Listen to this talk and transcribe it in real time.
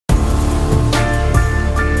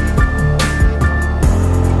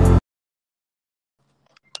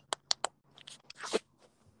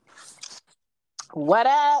What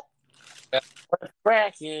up? What's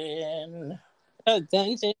cracking?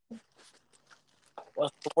 Dungeon.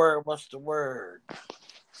 What's the word? What's the word?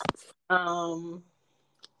 Um,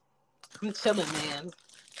 I'm chilling, man.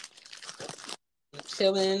 I'm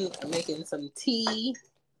chilling. I'm making some tea.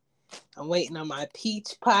 I'm waiting on my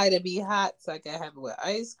peach pie to be hot so I can have it with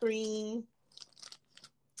ice cream.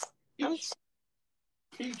 Peach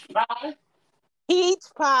pie Peach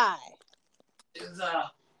pie. is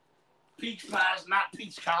peach pie is not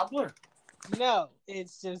peach cobbler. No,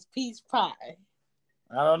 it's just peach pie.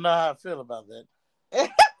 I don't know how I feel about that.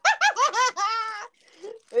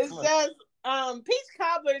 It's just peach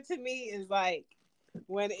cobbler to me is like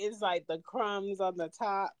when it's like the crumbs on the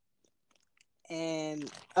top and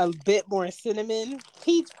a bit more cinnamon.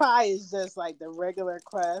 Peach pie is just like the regular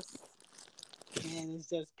crust and it's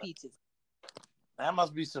just peaches. That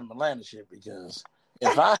must be some Atlanta shit because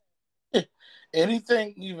if I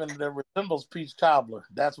anything even that resembles peach cobbler,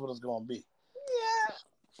 that's what it's gonna be. Yeah.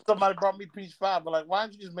 Somebody brought me peach pie, but like, why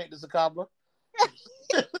don't you just make this a cobbler?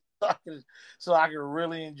 so I can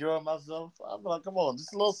really enjoy myself. I'm like, come on,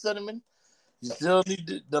 just a little cinnamon. You still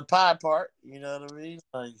need the pie part. You know what I mean?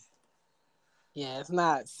 Like, Yeah, it's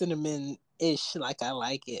not cinnamon-ish like I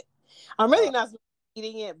like it. I'm really not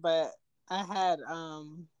eating it, but I had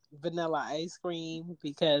vanilla ice cream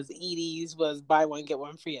because Edie's was buy one get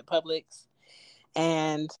one free at Publix,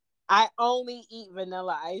 and I only eat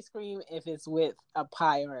vanilla ice cream if it's with a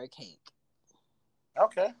pie or a cake.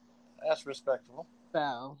 okay, that's respectable.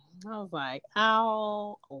 So I was like,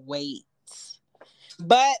 I'll wait.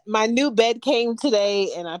 But my new bed came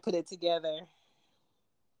today, and I put it together.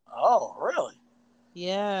 Oh, really?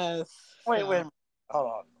 Yes. Wait a minute. Hold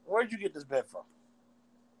on. Where'd you get this bed from?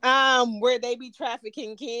 Where they be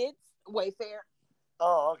trafficking kids, Wayfair.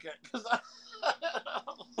 Oh, okay. Because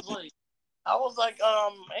I was like,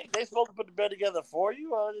 ain't they supposed to put the bed together for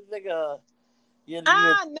you, or did they No,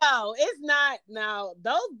 it's not. Now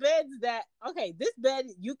those beds this bed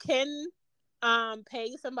you can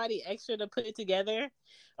pay somebody extra to put it together,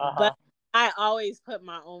 but I always put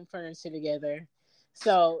my own furniture together,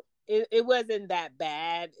 so it wasn't that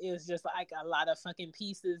bad. It was just like a lot of fucking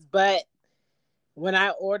pieces, but when I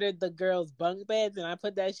ordered the girls' bunk beds and I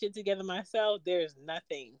put that shit together myself, there's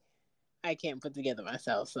nothing I can't put together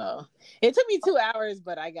myself. So it took me 2 hours,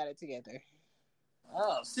 but I got it together.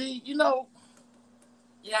 Oh, see,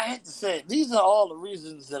 yeah, I hate to say it. These are all the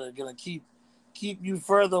reasons that are gonna keep you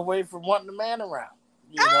further away from wanting a man around.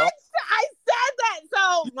 I said that.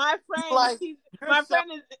 So my friend, my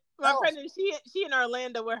friend is she in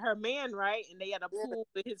Orlando with her man, right? And they had a pool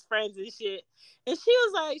with his friends and shit. And she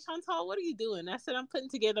was like, Chantal, what are you doing? I said, I'm putting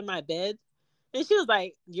together my bed. And she was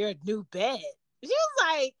like, your new bed. She was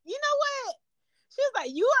like, you know what? She was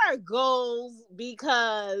like, you are goals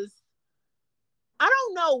because I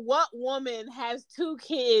don't know what woman has 2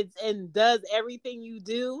 kids and does everything you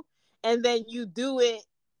do, and then you do it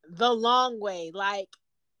the long way. Like,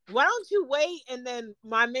 why don't you wait and then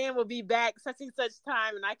my man will be back such and such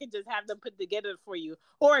time and I can just have them put together for you?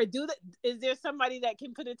 Or is there somebody that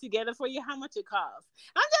can put it together for you? How much it costs?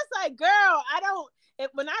 I'm just like, girl,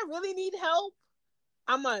 when I really need help,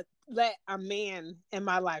 I'm going to let a man in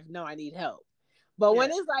my life know I need help. But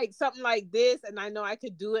when it's like something like this and I know I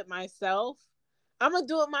could do it myself, I'm going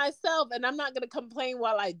to do it myself, and I'm not going to complain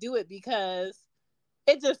while I do it because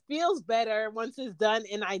it just feels better once it's done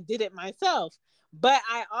and I did it myself. But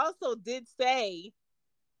I also did say,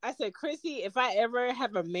 I said, Chrissy, if I ever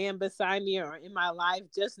have a man beside me or in my life,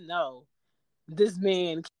 just know this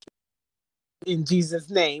man in Jesus'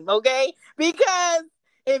 name, okay? Because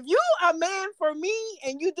if you a man for me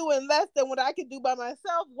and you doing less than what I could do by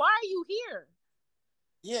myself, why are you here?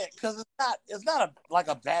 Yeah, because it's not like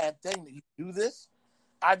a bad thing that you do this.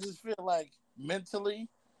 I just feel like mentally,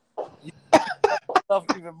 you stuff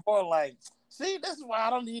even more like, see, this is why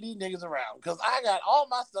I don't need these niggas around. Because I got all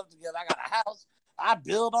my stuff together. I got a house. I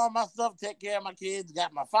build all my stuff, take care of my kids,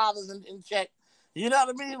 got my fathers in check. You know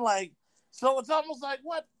what I mean? Like, so it's almost like,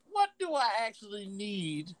 what do I actually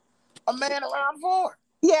need a man around for?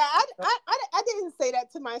 Yeah, I didn't say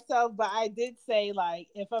that to myself, but I did say, like,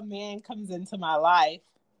 if a man comes into my life,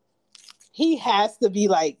 he has to be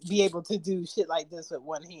able to do shit like this with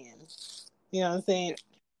one hand. You know what I'm saying?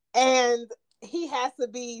 And he has to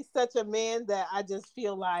be such a man that I just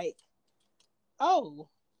feel like, oh,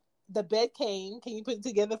 the bed came. Can you put it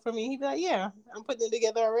together for me? He'd be like, yeah, I'm putting it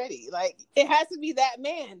together already. Like, it has to be that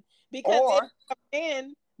man. Because if a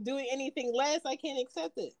man doing anything less, I can't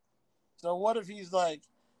accept it. So what if he's like,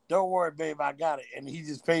 don't worry, babe, I got it. And he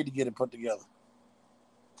just paid to get it put together.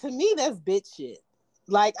 To me, that's bitch shit.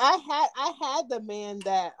 Like, I had the man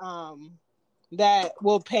that that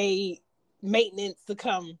will pay maintenance to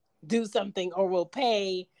come do something, or will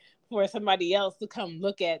pay for somebody else to come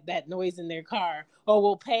look at that noise in their car, or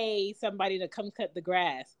will pay somebody to come cut the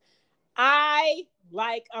grass. I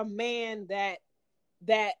like a man that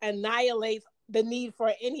annihilates the need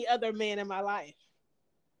for any other man in my life.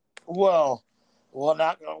 Well,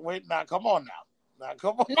 now wait. Now, come on now. Now,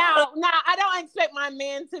 come on. Now, I don't expect my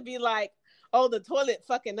man to be like, "Oh, the toilet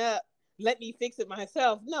fucking up. Let me fix it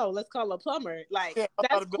myself." No, let's call a plumber. Like, yeah,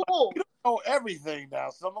 that's cool. You don't know everything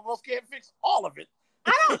now. Some of us can't fix all of it.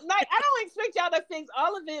 I don't expect y'all to fix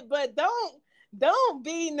all of it, but don't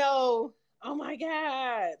be no. Oh my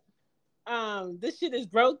god, this shit is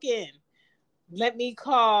broken. Let me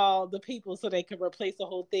call the people so they can replace the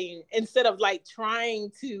whole thing instead of like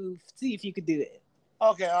trying to see if you could do it.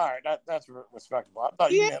 Okay, all right, that's respectable. I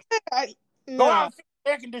thought you meant go out and fix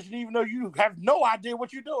air conditioning even though you have no idea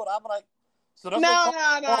what you're doing. I'm like, so that's no.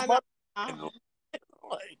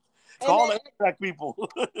 Like, call the HVAC people.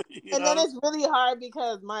 And then it's really hard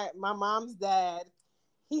because my mom's dad,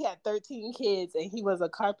 he had 13 kids and he was a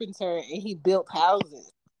carpenter and he built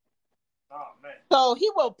houses. Oh, man. So he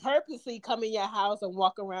will purposely come in your house and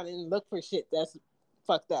walk around and look for shit that's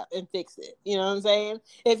fucked up and fix it. You know what I'm saying?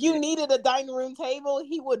 If you needed a dining room table,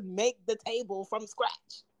 he would make the table from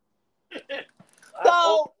scratch.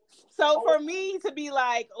 So for me to be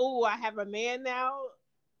like, oh, I have a man now,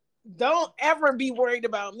 don't ever be worried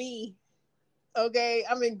about me. Okay?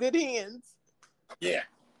 I'm in good hands. Yeah.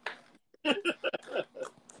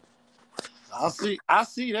 I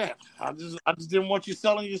see that. I just didn't want you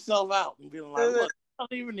selling yourself out and being like, look, I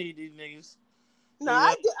don't even need these niggas. No,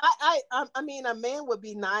 I mean, a man would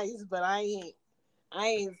be nice, but I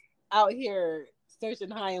ain't out here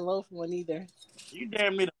searching high and low for one either. You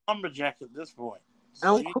damn near a lumberjack at this point.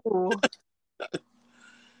 So I'm cool.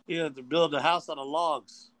 You have to build a house out of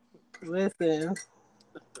logs. Listen,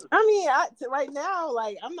 I mean, right now,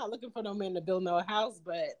 like, I'm not looking for no man to build no house,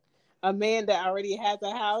 but a man that already has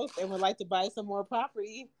a house and would like to buy some more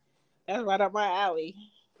property, that's right up my alley.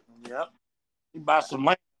 Yep. You buy some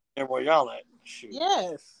land there where y'all at. Shoot.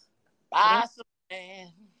 Yes. Buy some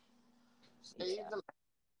land. Yeah.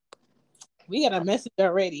 We got a message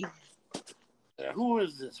already. Who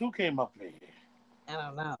is this? Who came up here? I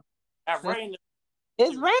don't know. Rainy.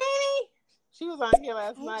 It's Rainy. She was on here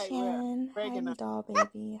last night. Jen. Hi, doll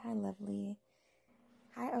baby. Hi, lovely.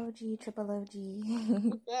 Hi, OG, triple OG.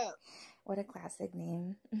 Yeah. What a classic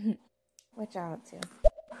name. What y'all up to?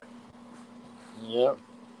 Yep.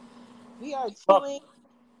 We are chilling.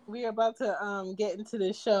 We are about to get into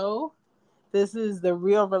the show. This is the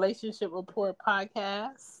Real Relationship Report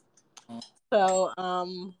podcast. So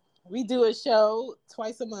we do a show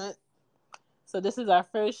twice a month. So this is our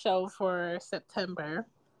first show for September.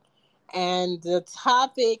 And the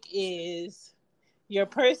topic is your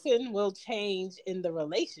person will change in the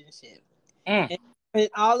relationship. And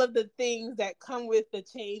all of the things that come with the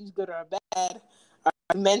change, good or bad,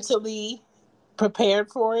 are mentally prepared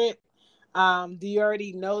for it. Do you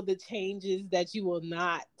already know the changes that you will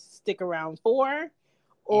not stick around for?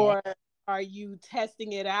 Or are you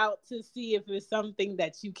testing it out to see if it's something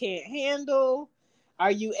that you can't handle?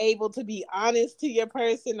 Are you able to be honest to your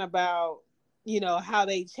person about, you know, how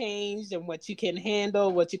they changed and what you can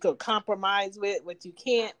handle, what you could compromise with, what you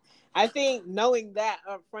can't? I think knowing that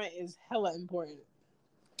up front is hella important.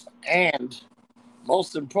 And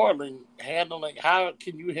most importantly, how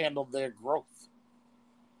can you handle their growth?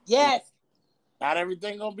 Yes. Not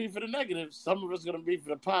everything gonna be for the negative. Some of it's gonna be for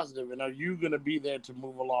the positive. And are you gonna be there to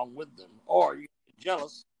move along with them, or are you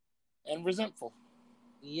jealous and resentful?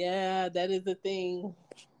 Yeah, that is the thing.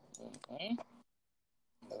 Mm-hmm.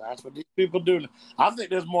 That's what these people do. I think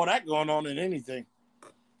there's more of that going on than anything.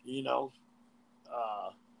 You know,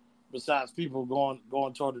 besides people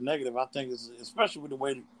going toward the negative, I think it's especially with the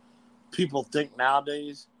way people think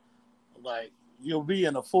nowadays. Like, you'll be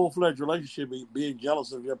in a full-fledged relationship, being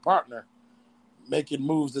jealous of your partner, making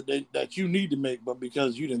moves that you need to make, but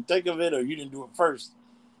because you didn't think of it or you didn't do it first,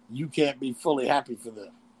 you can't be fully happy for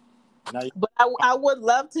them. But I would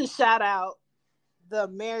love to shout out the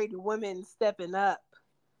married women stepping up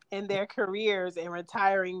in their careers and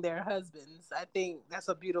retiring their husbands. I think that's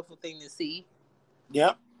a beautiful thing to see.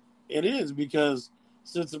 Yep, it is, because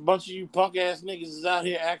since a bunch of you punk ass niggas is out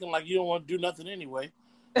here acting like you don't want to do nothing anyway,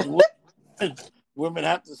 women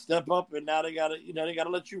have to step up, and now they gotta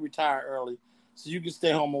let you retire early so you can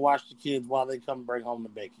stay home and watch the kids while they come bring home the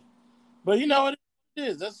bacon. But you know what it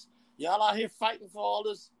is? That's y'all out here fighting for all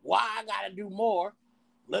this. Why I gotta do more?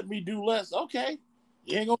 Let me do less. Okay,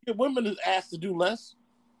 you ain't gonna get women asked to do less.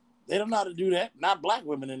 They don't know how to do that. Not black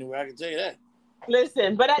women anyway. I can tell you that.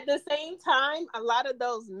 Listen, but at the same time, a lot of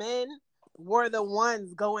those men were the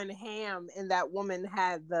ones going ham, and that woman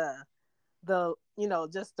had the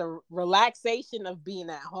just the relaxation of being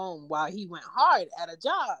at home while he went hard at a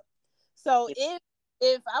job. So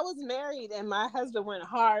if I was married and my husband went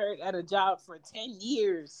hard at a job for 10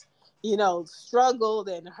 years, struggled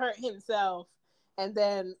and hurt himself, and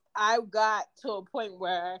then I got to a point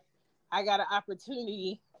where I got an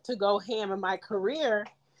opportunity to go ham in my career,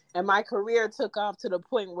 and my career took off to the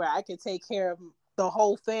point where I could take care of the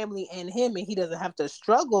whole family and him, and he doesn't have to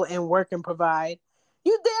struggle and work and provide.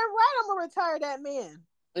 You damn right I'm gonna retire that man.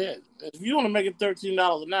 Yeah, if you want to make it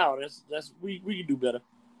 $13 an hour, that's we can do better.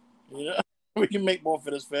 We can make more for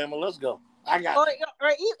this family. Let's go. I got you. Or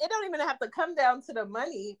it don't even have to come down to the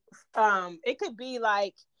money. It could be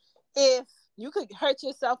like if you could hurt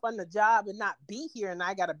yourself on the job and not be here, and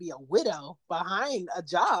I gotta be a widow behind a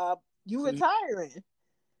job, you retiring.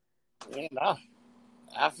 Yeah, no,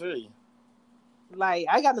 I feel you. Like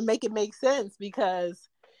I gotta make it make sense because,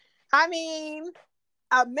 I mean,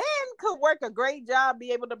 a man could work a great job,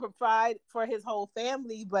 be able to provide for his whole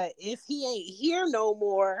family, but if he ain't here no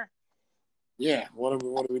more, yeah, what are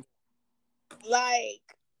we? Like,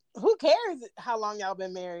 who cares how long y'all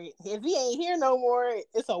been married? If he ain't here no more,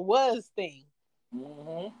 it's a was thing.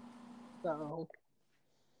 Mm-hmm. So,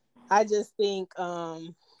 I just think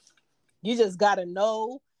you just gotta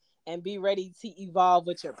know and be ready to evolve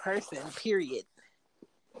with your person. Period.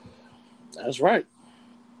 That's right.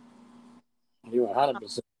 You're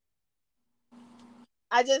 100%.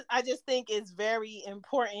 I just think it's very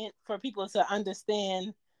important for people to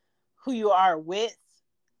understand who you are with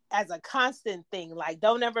as a constant thing. Like,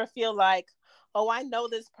 don't ever feel like, oh, I know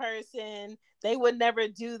this person. They would never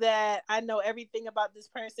do that. I know everything about this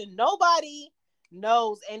person. Nobody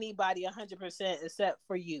knows anybody 100% except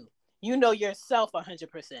for you. You know yourself 100%.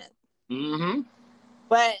 Mm-hmm.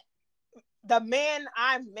 But the man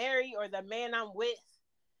I'm married or the man I'm with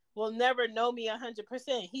will never know me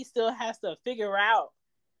 100%. He still has to figure out,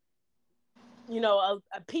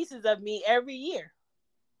 pieces of me every year.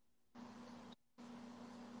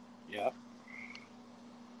 Yeah.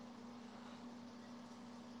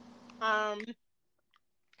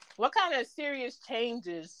 What kind of serious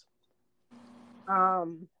changes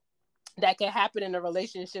that can happen in a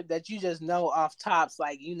relationship that you just know off tops,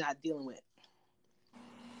 like you're not dealing with?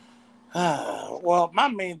 Well, my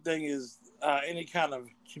main thing is any kind of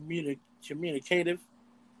communicative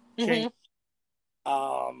change.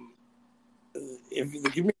 Mm-hmm. If the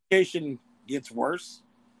communication gets worse,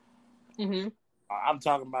 Mm-hmm. I'm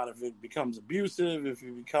talking about if it becomes abusive, if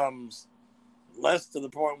it becomes less to the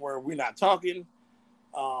point where we're not talking,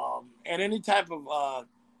 and any type of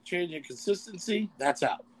change in consistency, that's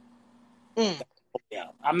out. Mm. Yeah,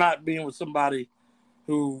 I'm not being with somebody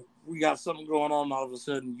who we got something going on. All of a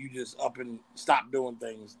sudden, you just up and stop doing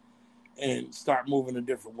things and start moving a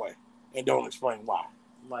different way and don't explain why.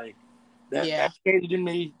 Like that's changing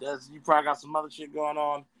me. That's you probably got some other shit going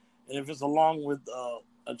on, and if it's along with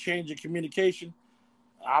a change in communication,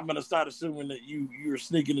 I'm gonna start assuming that you're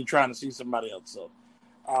sneaking and trying to see somebody else. So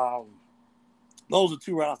those are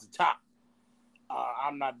two right off the top.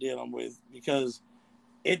 I'm not dealing with because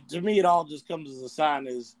to me it all just comes as a sign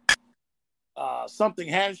is something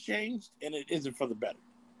has changed and it isn't for the better,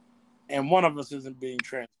 and one of us isn't being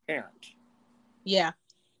transparent. Yeah.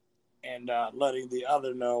 And letting the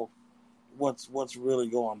other know what's really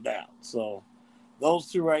going down. So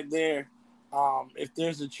those two right there. If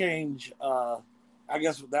there's a change, I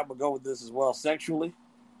guess that would go with this as well. Sexually,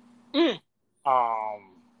 Mm.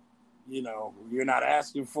 You're not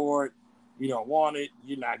asking for it, you don't want it,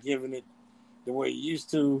 you're not giving it the way you used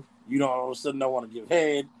to. You don't all of a sudden don't want to give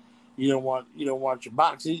head. You don't want your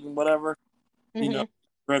box eating, whatever. Mm-hmm.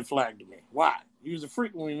 Red flag to me. Why? You was a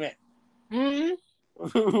freak when we met. Mm-hmm.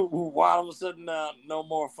 Why all of a sudden no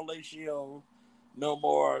more fellatio, no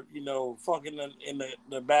more fucking in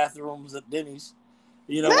the bathrooms at Denny's.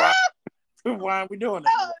 Why? Why are we doing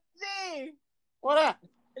that? Oh, gee. What happened?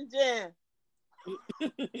 Jen.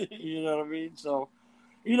 You know what I mean? So,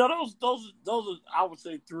 those are I would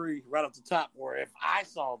say three right off the top. Where if I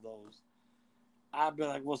saw those, I'd be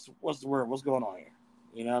like, what's the word? What's going on here?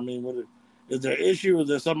 You know what I mean? Is there an issue? Is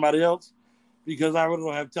there somebody else? Because I really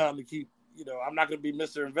don't have time to keep. I'm not going to be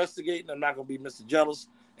Mr. Investigating. I'm not going to be Mr. Jealous.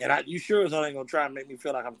 And you sure as hell ain't going to try and make me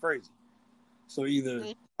feel like I'm crazy. So either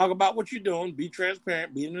talk about what you're doing, be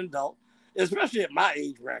transparent, be an adult, especially at my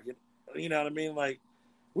age bracket. You know what I mean? Like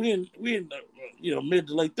we in mid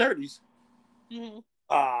to late 30s. Mm-hmm.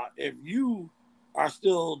 If you are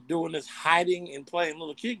still doing this hiding and playing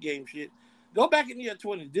little kid game shit, go back in your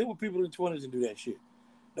 20s, deal with people in the 20s and do that shit.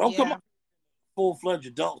 Don't come up full-fledged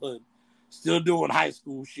adulthood, still doing high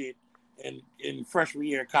school shit and in freshman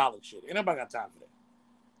year of college shit. Ain't nobody got time for that.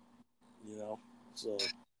 You know? So.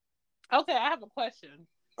 Okay, I have a question.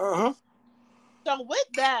 Uh-huh. So with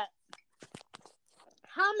that,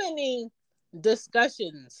 how many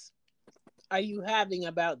discussions are you having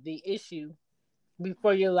about the issue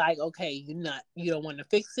before you're like, okay, you don't want to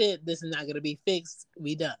fix it. This is not going to be fixed.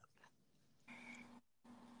 We done.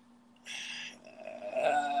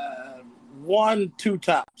 1, 2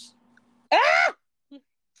 tops. Ah!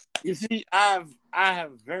 You see, I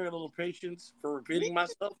have very little patience for repeating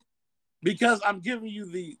myself because I'm giving you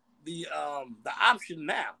the option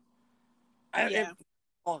now. Yeah.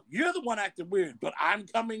 You're the one acting weird, but I'm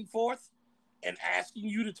coming forth and asking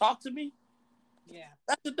you to talk to me. Yeah.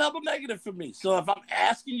 That's a double negative for me. So if I'm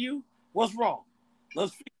asking you, what's wrong?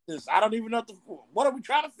 Let's fix this. I don't even know what are we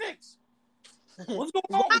trying to fix? What's going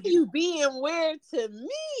on Why with you being weird to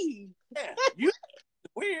me? Yeah, you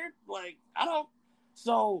weird. Like, I don't.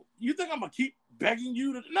 So you think I'm gonna keep begging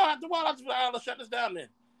you to? No, after a while, let's shut this down then,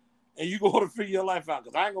 and you go to figure your life out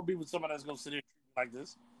because I ain't gonna be with somebody that's gonna sit here like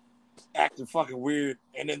this, acting fucking weird,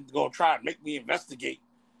 and then go try and make me investigate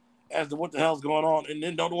as to what the hell's going on, and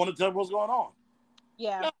then don't want to tell me what's going on.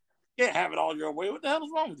 Yeah, no, you can't have it all your way. What the hell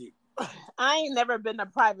is wrong with you? I ain't never been a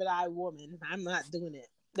private eye woman. I'm not doing it.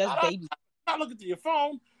 That's baby. I'm not looking through your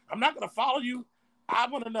phone. I'm not gonna follow you. I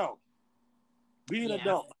want to know. Be an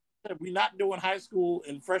adult. We're not doing high school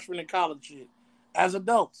and freshman and college shit as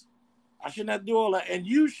adults. I shouldn't have to do all that. And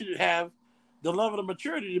you should have the level of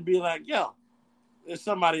maturity to be like, yo, there's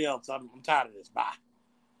somebody else. I'm tired of this. Bye.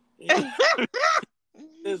 It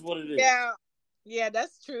is what it is. Yeah,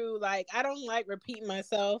 that's true. Like, I don't like repeating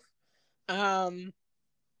myself. I've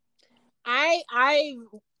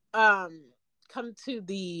come to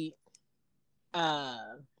the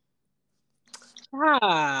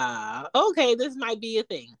okay, this might be a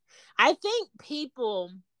thing. I think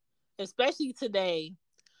people, especially today,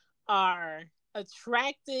 are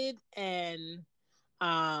attracted and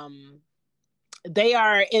they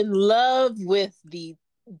are in love with the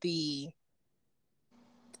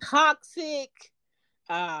toxic,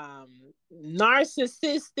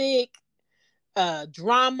 narcissistic,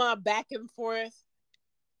 drama back and forth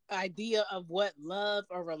idea of what love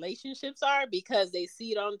or relationships are because they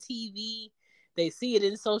see it on TV, they see it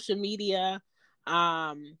in social media,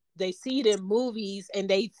 they see it in movies, and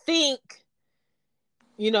they think,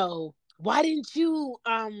 why didn't you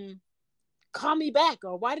call me back,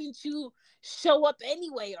 or why didn't you show up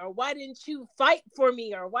anyway, or why didn't you fight for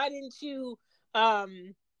me, or why didn't you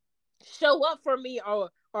show up for me, or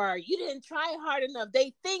you didn't try hard enough.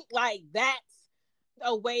 They think like that's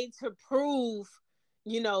a way to prove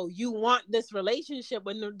you want this relationship,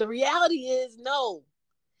 when the reality is no.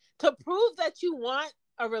 To prove that you want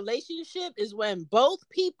a relationship is when both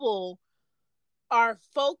people are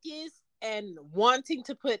focused and wanting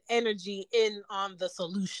to put energy in on the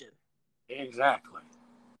solution. Exactly.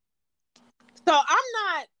 So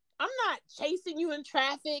I'm not chasing you in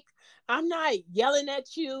traffic. I'm not yelling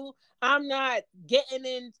at you. I'm not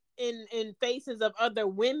getting in faces of other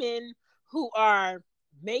women who are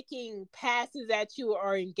making passes at you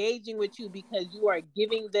or engaging with you because you are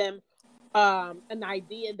giving them an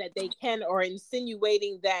idea that they can, or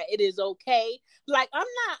insinuating that it is okay. Like,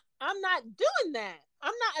 I'm not doing that.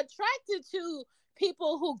 I'm not attracted to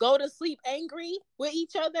people who go to sleep angry with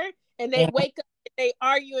each other and they wake up and they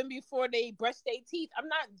arguing before they brush their teeth. I'm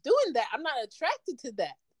not doing that. I'm not attracted to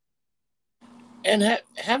that. And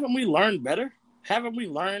haven't we learned better? Haven't we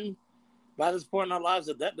learned by this point in our lives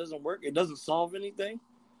that doesn't work? It doesn't solve anything.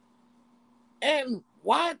 And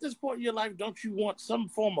why at this point in your life don't you want some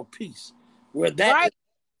form of peace where that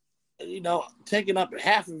is, taking up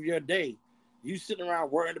half of your day? You sitting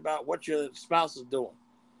around worrying about what your spouse is doing.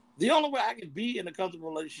 The only way I can be in a comfortable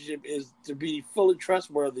relationship is to be fully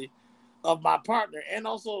trustworthy of my partner. And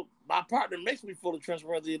also, my partner makes me fully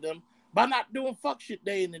trustworthy of them by not doing fuck shit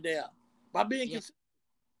day in and day out. By being consistent,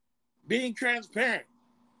 being transparent,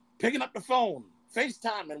 picking up the phone,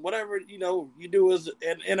 FaceTime, and whatever, you do as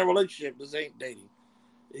in a relationship. This ain't dating.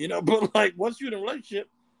 But like once you're in a relationship,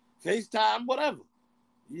 FaceTime, whatever.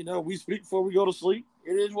 We speak before we go to sleep.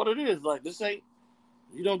 It is what it is. Like, this ain't,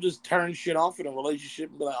 you don't just turn shit off in a relationship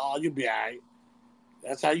and be like, oh, you'll be all right.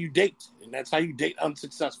 That's how you date. And that's how you date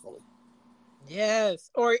unsuccessfully. Yes.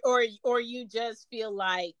 Or you just feel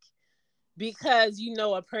like because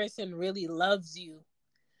a person really loves you,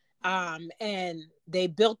 and they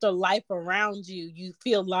built a life around you, you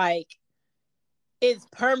feel like it's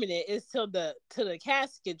permanent. It's till the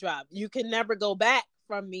casket drop. You can never go back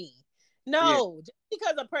from me. No, just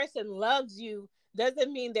because a person loves you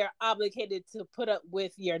doesn't mean they're obligated to put up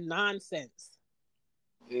with your nonsense.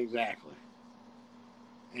 Exactly.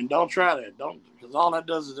 And don't try that. Don't, because all that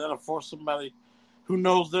does is that'll force somebody who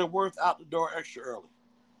knows their worth out the door extra early.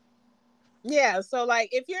 Yeah, so like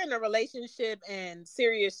if you're in a relationship and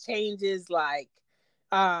serious changes, like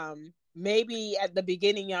maybe at the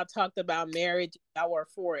beginning y'all talked about marriage, y'all were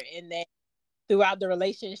for it, and then throughout the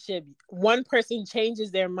relationship, one person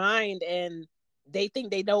changes their mind and they think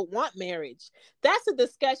they don't want marriage. That's a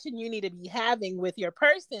discussion you need to be having with your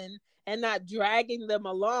person and not dragging them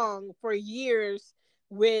along for years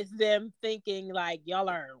with them thinking like y'all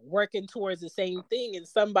are working towards the same thing and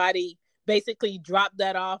somebody basically dropped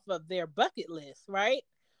that off of their bucket list, right?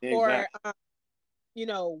 Exactly.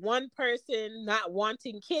 Or, one person not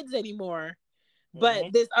wanting kids anymore,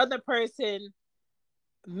 but this other person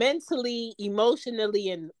mentally, emotionally,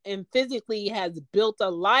 and physically has built a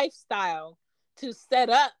lifestyle to set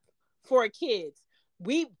up for kids.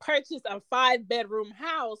 We purchased a 5-bedroom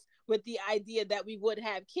house with the idea that we would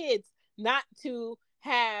have kids, not to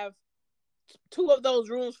have 2 of those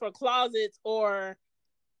rooms for closets or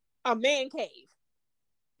a man cave.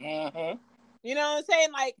 Mm-hmm. You know what I'm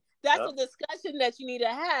saying? Like, that's a discussion that you need to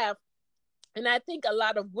have. And I think a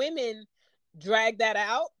lot of women drag that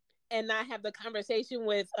out and not have the conversation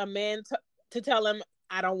with a man to tell him,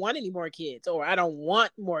 I don't want any more kids, or I don't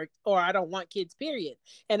want more, or I don't want kids, period.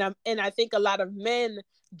 And I think a lot of men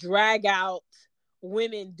drag out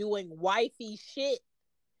women doing wifey shit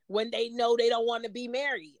when they know they don't want to be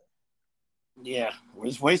married. Yeah, we're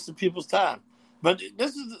just wasting people's time. But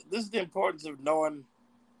this is the importance of knowing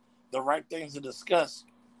the right things to discuss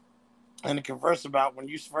and to converse about when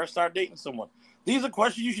you first start dating someone. These are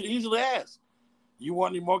questions you should easily ask. You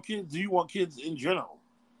want any more kids? Do you want kids in general?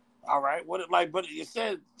 All right. What it like? But you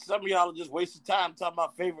said some of y'all are just wasting time talking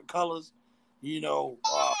about favorite colors. Who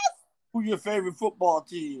your favorite football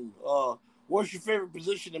team? What's your favorite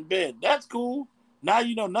position in bed? That's cool. Now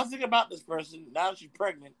you know nothing about this person. Now she's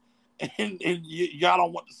pregnant, and y'all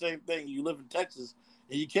don't want the same thing. You live in Texas,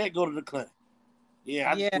 and you can't go to the clinic.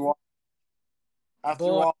 Yeah, I threw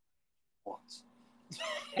all once.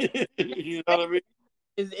 You know what I mean?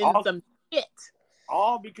 Is in some shit.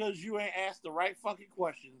 All because you ain't asked the right fucking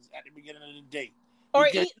questions at the beginning of the date. Or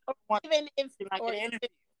even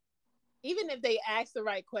if they ask the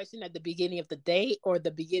right question at the beginning of the date or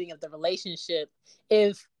the beginning of the relationship,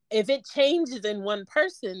 if it changes in one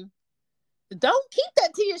person, don't keep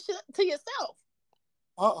that to yourself.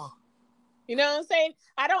 You know what I'm saying?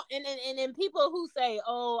 I don't, and people who say,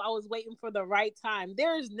 "Oh, I was waiting for the right time."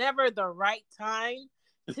 There's never the right time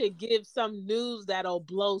to give some news that'll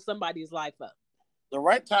blow somebody's life up. The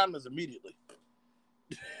right time is immediately.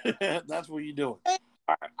 That's what you do it.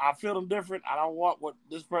 I feel them different. I don't want what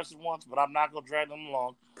this person wants, but I'm not going to drag them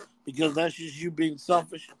along because that's just you being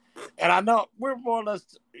selfish. And I know we're more or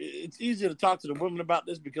less, it's easier to talk to the women about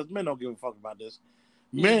this because men don't give a fuck about this.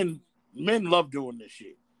 Men love doing this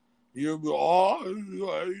shit. You'll be,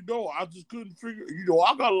 I just couldn't figure,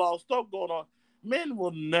 I got a lot of stuff going on. Men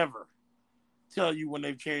will never tell you when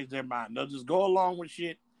they've changed their mind. They'll just go along with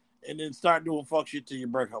shit and then start doing fuck shit till you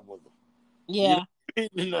break up with them. Yeah.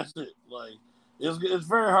 And that's it. Like, it's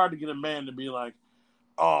very hard to get a man to be like,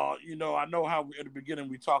 I know how at the beginning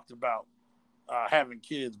we talked about having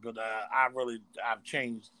kids, but I've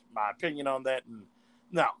changed my opinion on that. And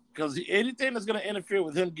no, because anything that's going to interfere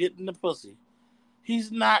with him getting the pussy,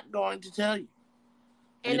 he's not going to tell you.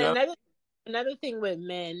 And another thing with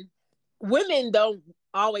men, women don't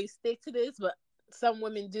always stick to this, but some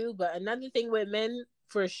women do. But another thing with men,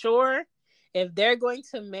 for sure, if they're going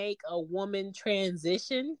to make a woman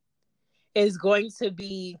transition, is going to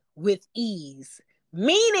be with ease.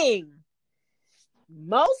 Meaning,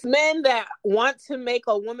 most men that want to make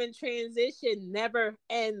a woman transition never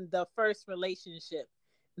end the first relationship.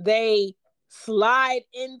 They slide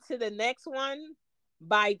into the next one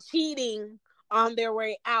by cheating on their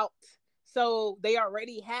way out. So they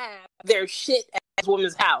already have their shit at this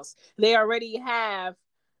woman's house. They already have,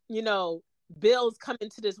 bills coming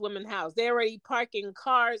to this woman's house. They're already parking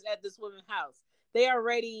cars at this woman's house. They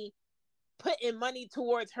already putting money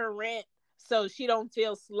towards her rent so she don't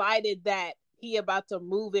feel slighted that he about to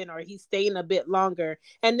move in or he's staying a bit longer.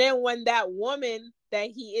 And then when that woman that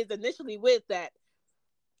he is initially with that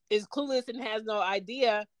is clueless and has no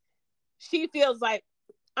idea, she feels like,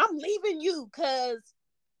 I'm leaving you because,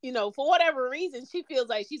 for whatever reason, she feels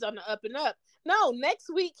like she's on the up and up. No, next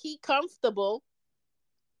week he comfortable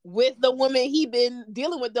with the woman he been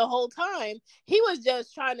dealing with the whole time. He was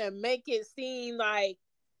just trying to make it seem like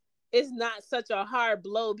it's not such a hard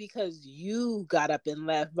blow because you got up and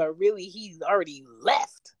left, but really he's already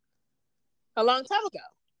left. a long time ago.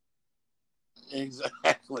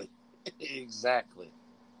 Exactly. Exactly.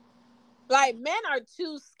 Like, men are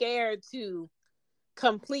too scared to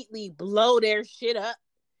completely blow their shit up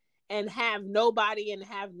and have nobody and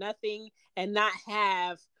have nothing and not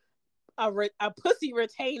have a pussy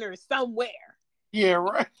retainer somewhere. Yeah,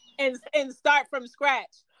 right. And start from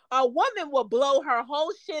scratch. A woman will blow her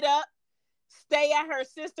whole shit up, stay at her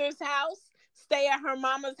sister's house, stay at her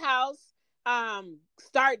mama's house,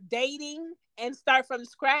 start dating and start from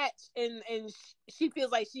scratch, and she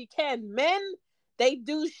feels like she can. Men, they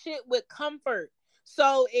do shit with comfort.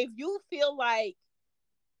 So if you feel like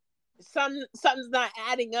something's not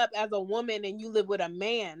adding up as a woman and you live with a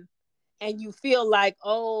man and you feel like,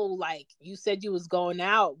 oh, like you said you was going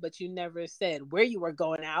out, but you never said where you were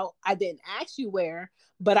going out. I didn't ask you where,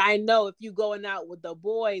 but I know if you going out with the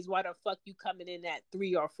boys, why the fuck you coming in at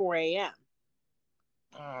 3 or 4 a.m.?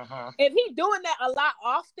 Uh-huh. If he doing that a lot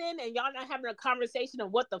often and y'all not having a conversation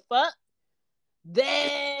of what the fuck,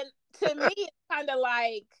 then to me it's kind of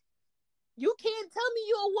like, you can't tell me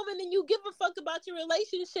you're a woman and you give a fuck about your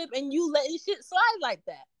relationship and you letting shit slide like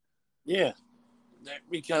that. Yeah,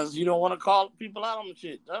 because you don't want to call people out on the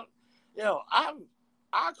shit.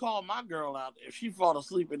 I call my girl out if she fall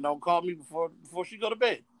asleep and don't call me before she go to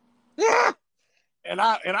bed. Yeah. And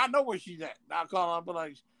I know where she's at. I call her, but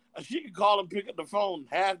like she can call and pick up the phone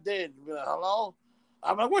half dead and be like, "Hello,"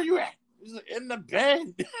 I'm like, "Where you at?" She's like, "In the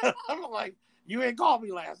bed." I'm like, "You ain't called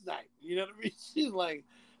me last night." You know what I mean? She's like,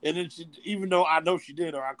 and then she, even though I know she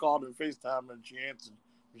did, or I called her FaceTime and she answered,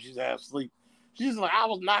 and she's half asleep. She's like, "I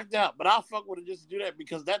was knocked out," but I'll fuck with her just to do that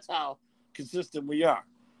because that's how consistent we are.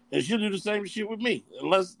 And she'll do the same shit with me,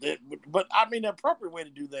 but I mean, the appropriate way to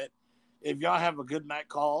do that, if y'all have a good night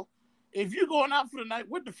call. If you're going out for the night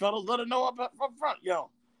with the fellas, let them know up front. Yo,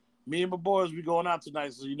 me and my boys, we going out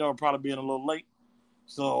tonight, so you know I'm probably being a little late.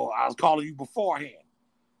 So I was calling you beforehand,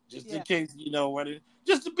 just in case,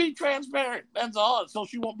 just to be transparent. That's all. So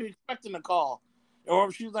she won't be expecting a call. Or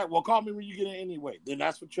if she's like, well, call me when you get in anyway. Then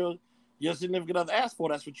that's what your significant other asks for.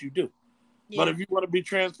 That's what you do. Yeah. But if you want to be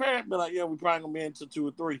transparent, be like, yeah, we probably going to be into 2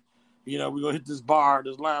 or 3. We're going to hit this bar,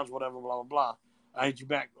 this lounge, whatever, blah, blah, blah. I'll hit you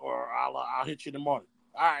back, or I'll hit you in the morning.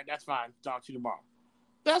 All right, that's fine. Talk to you tomorrow.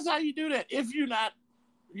 That's how you do that. If you're not,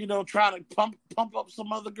 trying to pump up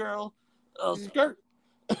some other girl skirt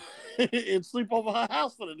and sleep over her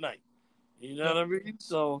house for the night. You know what I mean?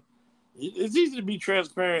 So it's easy to be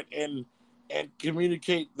transparent and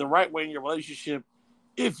communicate the right way in your relationship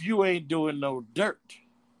if you ain't doing no dirt.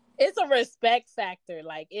 It's a respect factor.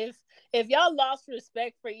 Like if y'all lost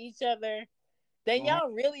respect for each other, then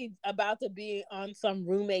y'all really about to be on some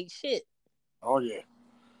roommate shit. Oh yeah.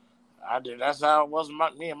 I did. That's how it was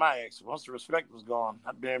with me and my ex. Once the respect was gone,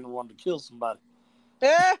 I damn near wanted to kill somebody.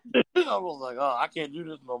 I was like, oh, I can't do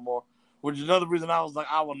this no more. Which is another reason I was like,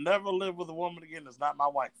 I will never live with a woman again that's not my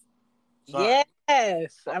wife. Sorry.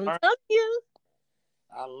 Yes, I'm telling you.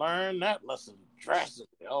 I learned that lesson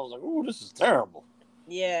drastically. I was like, ooh, this is terrible.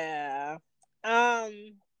 Yeah.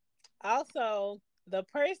 Also, the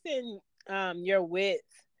person you're with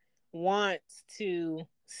wants to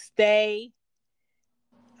stay,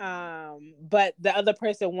 but the other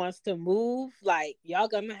person wants to move. Like, y'all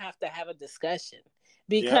gonna have to have a discussion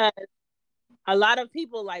because a lot of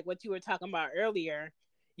people, like what you were talking about earlier,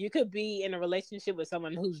 you could be in a relationship with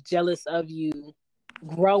someone who's jealous of you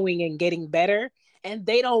growing and getting better, and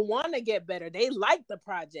they don't want to get better. They like the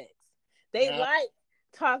projects. They like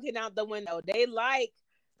talking out the window. They like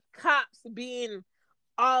cops being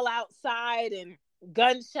all outside and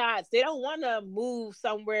gunshots. They don't want to move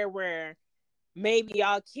somewhere where maybe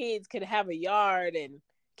y'all kids could have a yard and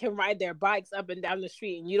can ride their bikes up and down the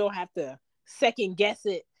street and you don't have to second guess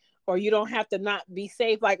it, or you don't have to not be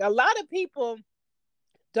safe. Like, a lot of people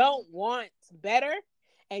don't want better,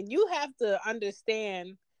 and you have to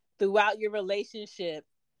understand throughout your relationship,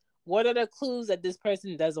 what are the clues that this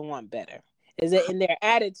person doesn't want better? Is it in their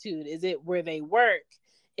attitude? Is it where they work?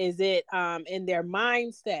 Is it in their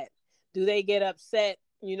mindset? Do they get upset,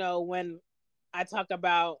 when I talk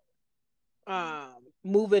about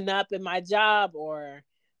moving up in my job or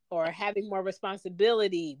having more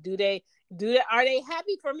responsibility? Are they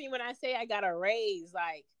happy for me when I say I got a raise?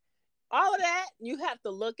 Like, all of that you have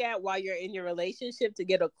to look at while you're in your relationship to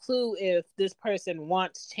get a clue if this person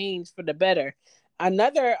wants change for the better.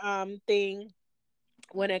 Another thing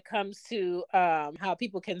when it comes to how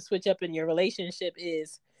people can switch up in your relationship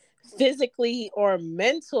is physically or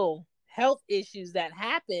mental health issues that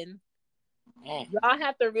happen. Y'all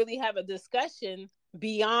have to really have a discussion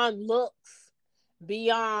beyond looks,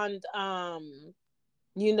 beyond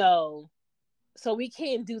so we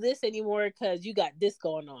can't do this anymore because you got this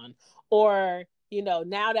going on. Or,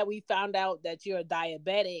 now that we found out that you're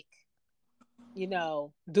diabetic,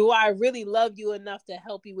 do I really love you enough to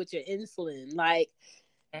help you with your insulin? Like,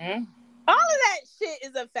 all of that shit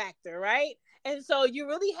is a factor, right? And so you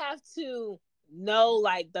really have to know,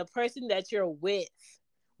 like, the person that you're with,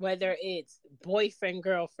 whether it's boyfriend,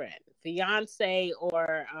 girlfriend, fiance,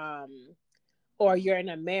 or you're in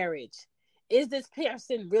a marriage. Is this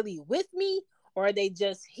person really with me, or are they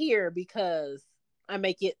just here because I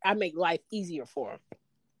make life easier for them?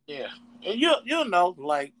 Yeah, and you'll know,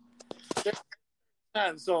 like,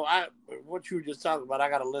 and so what you were just talking about, I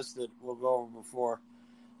got a list that we'll go over before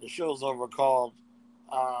the show's over called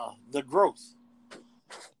The Growth,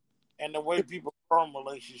 and the way people form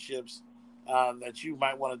relationships that you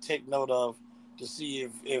might want to take note of to see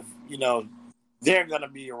if they're going to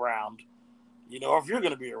be around, or if you're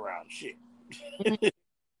going to be around. Shit.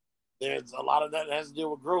 There's a lot of that has to do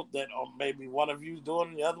with growth that maybe one of you is doing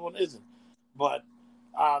and the other one isn't. But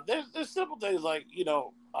there's simple things like,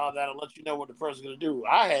 that'll let you know what the person's going to do.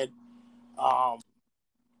 I had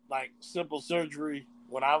like simple surgery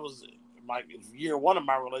when I was like year one of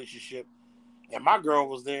my relationship, and my girl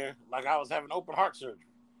was there like I was having open heart surgery.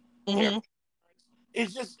 Mm-hmm.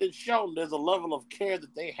 It's shown there's a level of care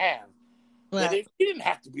that they have. Right. That he didn't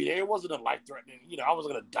have to be there. It wasn't a life threatening. I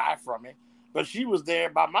wasn't going to die from it, but she was there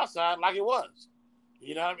by my side like it was.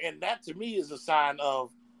 And that to me is a sign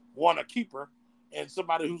of one, a keeper, and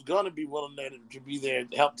somebody who's going to be willing to be there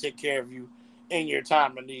to help take care of you in your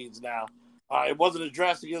time of needs. Now, it wasn't as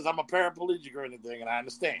drastic as I'm a paraplegic or anything, and I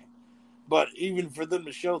understand. But even for them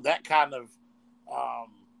to show that kind of,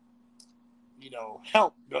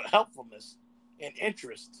 helpfulness and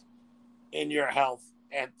interest in your health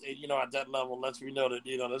at that level lets me know that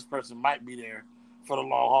this person might be there for the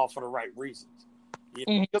long haul for the right reasons.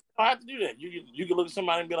 Because you don't have to do that. You can look at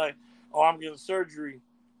somebody and be like, "Oh, I'm getting surgery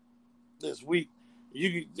this week."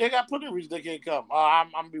 They got plenty of reasons they can't come. "Oh,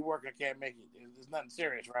 I'm gonna be working. I can't make it. It's nothing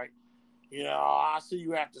serious, right?" I'll see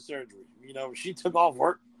you after surgery. She took off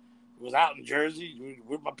work, was out in Jersey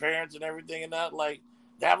with my parents and everything, and that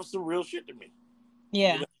was some real shit to me.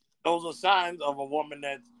 Yeah, those are signs of a woman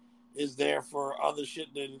that is there for other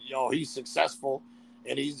shit than he's successful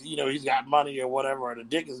and he's got money or whatever, or the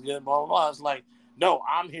dick is good, blah blah blah. It's like, no,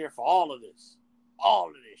 I'm here for all of this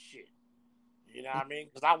shit. You know what I mean?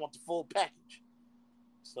 Because I want the full package.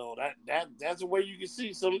 So that's a way you can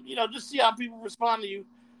see some, just see how people respond to you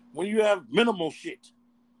when you have minimal shit.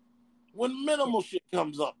 When minimal shit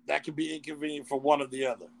comes up, that can be inconvenient for one or the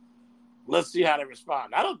other. Let's see how they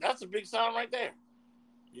respond. That's a big sign right there.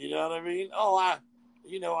 You know what I mean? Oh, I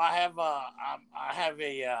have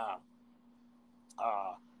a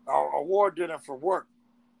award dinner for work.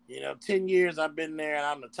 10 years I've been there and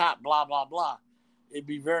I'm the top, blah, blah, blah. It'd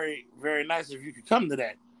be very, very nice if you could come to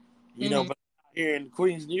that. But here in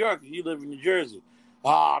Queens, New York, you live in New Jersey.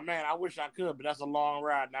 Oh, man, I wish I could, but that's a long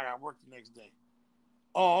ride and I got work the next day.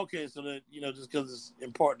 Oh, okay, so that, just because it's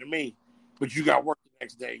important to me, but you got work the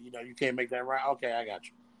next day, you can't make that ride. Okay, I got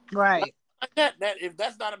you. Right. Like that if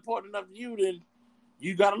that's not important enough to you, then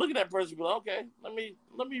you got to look at that person and be like, okay, let me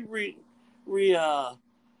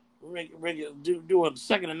do a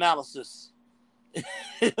second analysis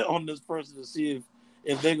on this person to see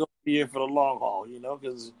if they're gonna be here for the long haul,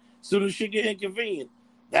 because as soon as shit get inconvenient,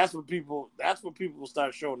 that's when people will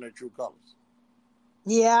start showing their true colors.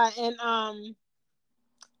 Yeah, and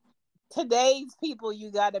today's people, you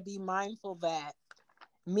got to be mindful that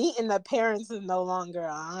meeting the parents is no longer an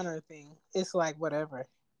honor thing. It's like whatever.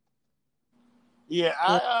 Yeah,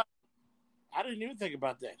 I didn't even think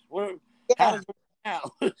about that. How does it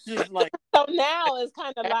now? It's just like, so now it's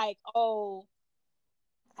kind of like, oh,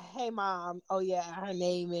 hey mom, oh yeah, her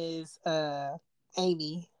name is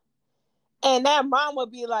Amy, and that mom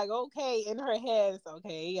would be like, okay, in her head, it's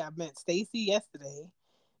okay. I met Stacy yesterday.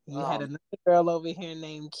 You had another girl over here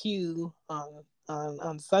named Q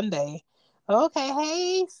on Sunday. Okay,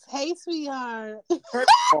 hey, sweetheart. You know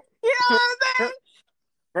what I'm saying?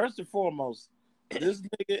 First and foremost, this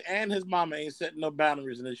nigga and his mama ain't setting no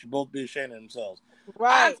boundaries, and they should both be ashamed of themselves.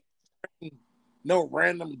 Right. No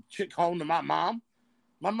random chick home to my mom.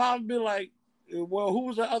 My mom would be like, well, who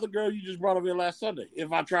was that other girl you just brought over here last Sunday?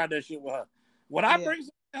 If I tried that shit with her. When I bring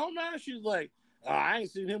something home now, she's like, I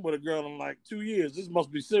ain't seen him with a girl in like 2 years. This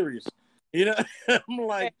must be serious. I'm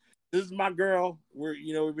like, this is my girl.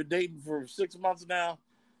 We've been dating for 6 months now.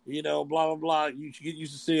 Blah, blah, blah. You should get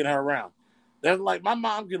used to seeing her around. That's like, my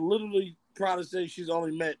mom can literally probably say she's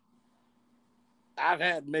only met, I've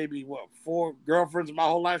had maybe, 4 girlfriends in my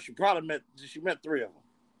whole life. She met 3 of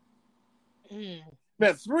them.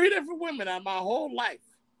 met 3 different women in my whole life.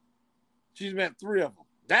 She's met 3 of them.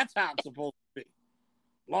 That's how it's supposed to be.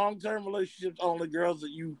 Long-term relationships, only girls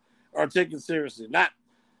that you are taking seriously. Not,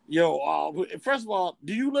 first of all,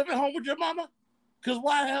 do you live at home with your mama? Because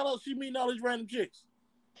why the hell else she meeting all these random chicks?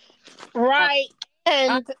 Right.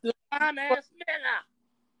 And fine-ass nigga.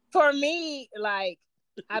 For me, like,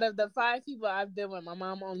 out of the 5 people I've been with, my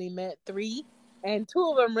mom only met 3. And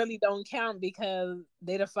 2 of them really don't count because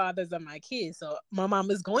they're the fathers of my kids. So my mom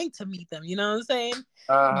is going to meet them. You know what I'm saying?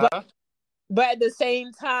 Uh-huh. But at the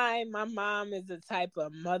same time, my mom is the type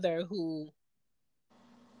of mother who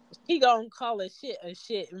she gonna call a shit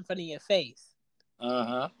in front of your face.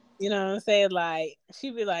 Uh-huh. You know what I'm saying? Like,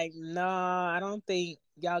 she be like, no, I don't think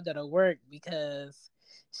y'all gonna work because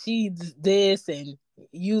she's this and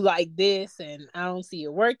you like this and I don't see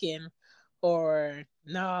it working. Or,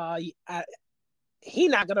 no, he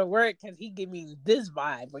not gonna work because he give me this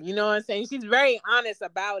vibe. Or, you know what I'm saying? She's very honest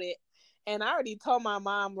about it. And I already told my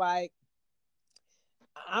mom, like,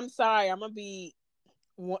 I'm sorry, I'm gonna be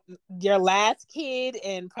your last kid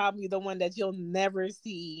and probably the one that you'll never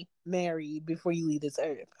see married before you leave this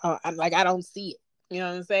earth. I don't see it. You know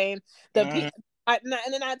what I'm saying? And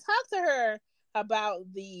then I talked to her about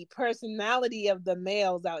the personality of the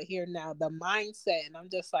males out here now, the mindset, and I'm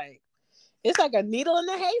just like, it's like a needle in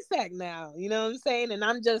a haystack now. You know what I'm saying? And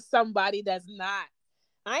I'm just somebody that's not.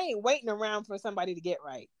 I ain't waiting around for somebody to get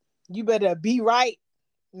right. You better be right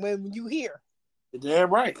when you here. You're damn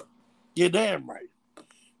right. You're damn right.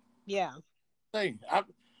 Yeah.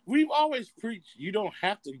 We've always preached you don't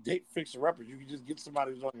have to date fixer-uppers. You can just get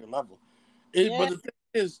somebody who's on your level. But the thing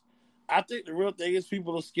is, I think the real thing is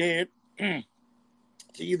people are scared to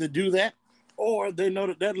either do that or they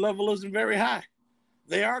know that level isn't very high.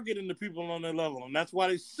 They are getting the people on their level, and that's why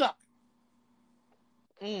they suck.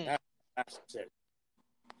 That's it.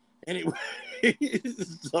 Anyway,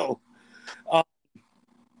 so,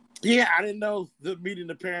 yeah, I didn't know the meeting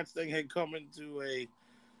the parents thing had come into a,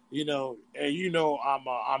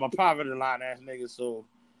 I'm a poverty line ass nigga, so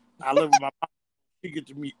I live with my mom. She get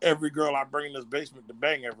to meet every girl I bring in this basement to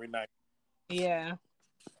bang every night. Yeah.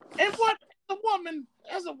 And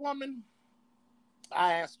as a woman,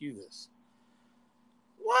 I ask you this.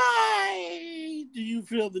 Why do you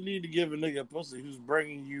feel the need to give a nigga a pussy who's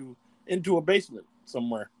bringing you into a basement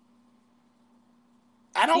somewhere?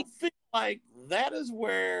 I don't feel like that is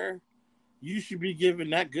where you should be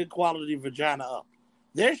giving that good quality vagina up.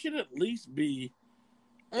 There should at least be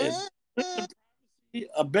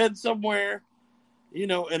a bed somewhere,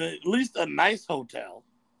 and at least a nice hotel,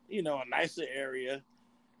 a nicer area,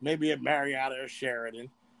 maybe a Marriott or a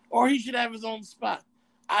Sheraton, or he should have his own spot.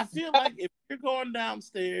 I feel like if you're going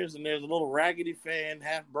downstairs and there's a little raggedy fan,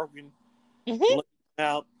 half broken,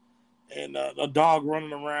 out, and a dog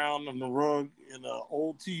running around on the rug, and an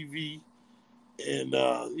old TV, and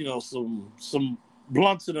some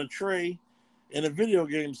blunts in a tray, and a video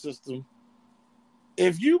game system.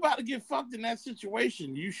 If you about to get fucked in that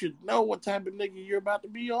situation, you should know what type of nigga you're about to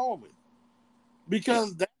be on with,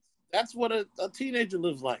 because that's what a teenager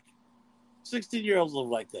lives like. 16-year-olds live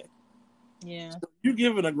like that. Yeah. So you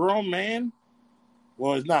giving a grown man,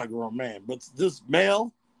 well, he's not a grown man, but this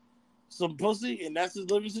male, some pussy, and that's his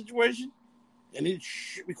living situation, and he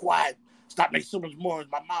should be quiet. Stop making so much noise.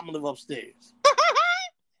 My mama live upstairs.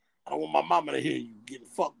 I don't want my mama to hear you getting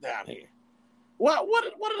fucked down here. What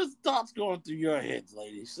are the thoughts going through your heads,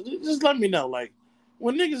 ladies? So just let me know. Like,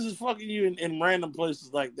 when niggas is fucking you in random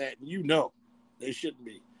places like that, and they shouldn't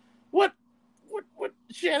be. What,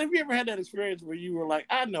 Shannon, have you ever had that experience where you were like,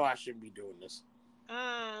 I know I shouldn't be doing this?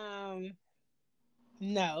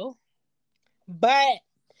 No. But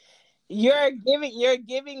you're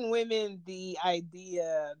giving women the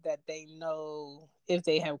idea that they know if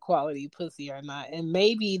they have quality pussy or not. And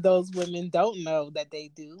maybe those women don't know that they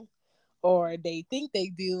do, or they think they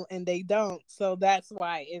do and they don't. So that's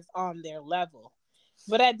why it's on their level.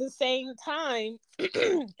 But at the same time,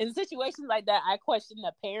 in situations like that, I question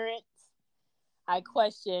the parents. I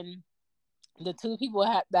question the 2 people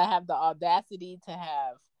that have the audacity to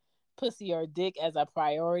have pussy or dick as a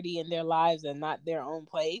priority in their lives and not their own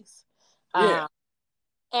place. Yeah.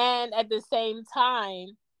 And at the same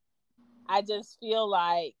time, I just feel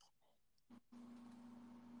like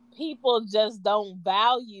people just don't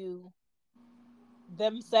value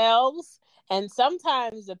themselves. And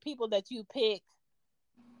sometimes the people that you pick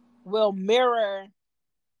will mirror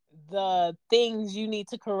the things you need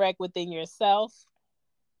to correct within yourself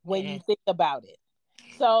when you think about it.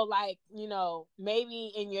 So, like,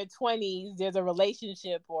 maybe in your 20s, there's a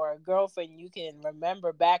relationship or a girlfriend you can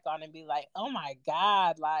remember back on and be like, oh my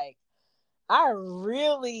God, like, I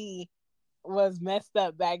really was messed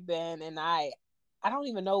up back then, and I don't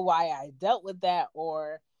even know why I dealt with that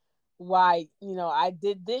or why I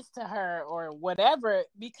did this to her or whatever,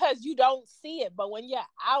 because you don't see it, but when you're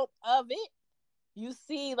out of it, you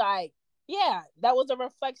see like, yeah, that was a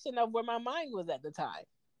reflection of where my mind was at the time.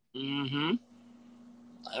 Mm-hmm.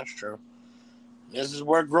 That's true. This is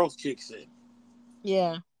where growth kicks in.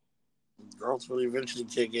 Yeah. Growth will eventually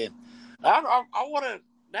kick in. I want to.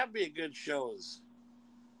 That'd be a good show. Is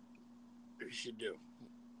we should do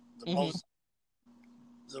the Mm-hmm.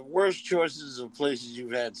 the worst choices of places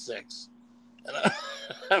you've had sex.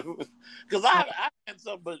 Because I had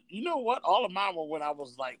some, but you know what? All of mine were when I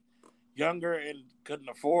was like younger and couldn't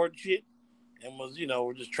afford shit and was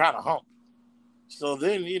just trying to hump. So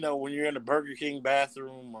then when you're in the Burger King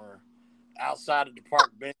bathroom or outside of the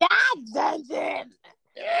park bench. God, Dungeon.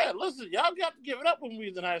 Yeah, listen, y'all got to give it up when we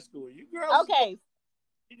was in high school. You girls, Okay.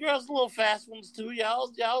 You girls, little fast ones too.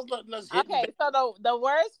 Y'all letting us hit. Okay, so the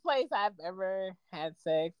worst place I've ever had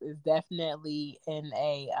sex is definitely in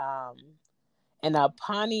a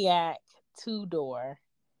Pontiac 2-door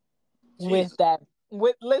with that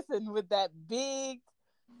with that big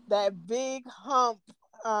hump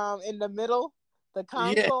in the middle, the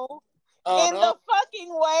console. In the fucking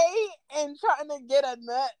way, and trying to get a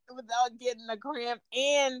nut without getting a cramp,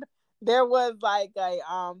 and there was like a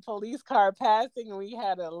police car passing, and we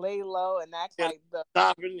had to lay low and act like the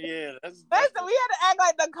stopping. Yeah, that's we had to act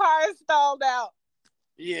like the car stalled out.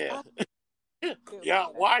 Yeah, yeah.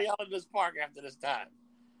 Why are y'all in this park after this time?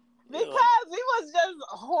 Because we was just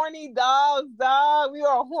horny dogs, dog. We were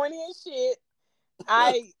horny as shit.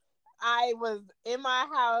 I was in my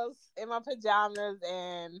house in my pajamas,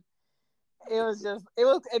 and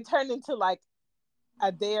it turned into like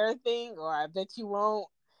a dare thing, or I bet you won't.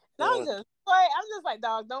 And I'm just like,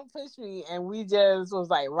 dog, don't push me. And we just was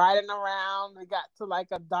like riding around. We got to like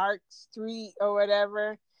a dark street or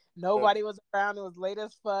whatever. Nobody was around. It was late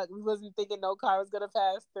as fuck. We wasn't thinking no car was gonna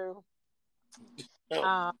pass through.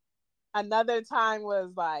 Another time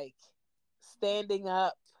was like standing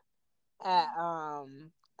up at a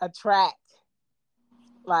track,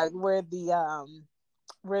 like where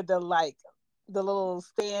the like the little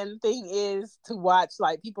stand thing is to watch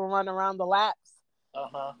like people run around the laps.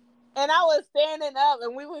 And I was standing up,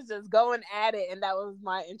 and we was just going at it, and that was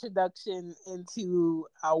my introduction into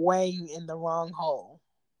a wang in the wrong hole.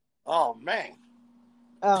 Oh man!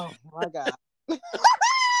 Oh my god! It was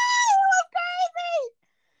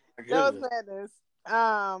crazy. That was madness.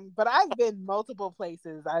 But I've been multiple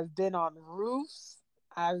places. I've been on roofs.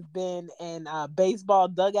 I've been in baseball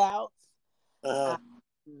dugouts. I've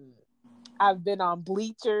been on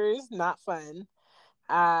bleachers. Not fun.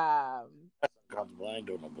 That's uncomfortable. I ain't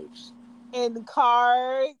doing no boots. In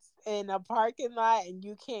cars in a parking lot, and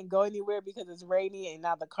you can't go anywhere because it's rainy and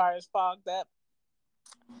now the car is fogged up.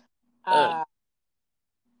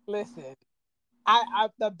 Listen, I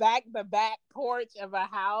the back porch of a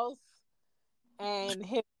house, and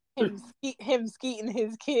him skeeting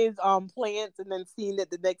his kids on plants and then seeing it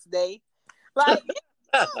the next day. Like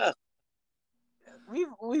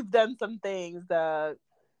we've done some things. I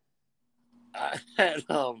had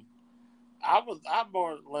I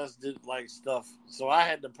more or less did like stuff. So I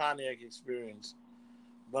had the Pontiac experience,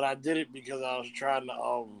 but I did it because I was trying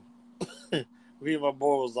to me and my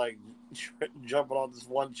boy was like jumping on this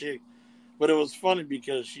one chick, but it was funny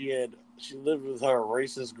because she lived with her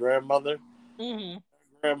racist grandmother. Mm-hmm. Her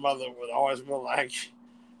grandmother would always be like,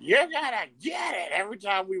 "You gotta get it." Every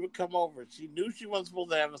time we would come over, she knew she wasn't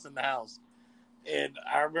supposed to have us in the house, and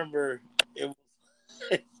I remember it was.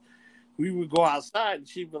 We would go outside, and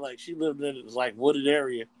she'd be like, she lived in this like wooded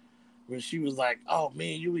area, where she was like, "Oh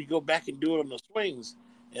man, you would go back and do it on the swings."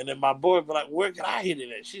 And then my boy would be like, "Where can I hit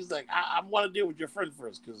it at?" She's like, I want to deal with your friend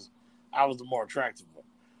first, because I was the more attractive one.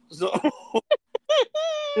 So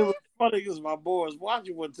it was funny because my boy was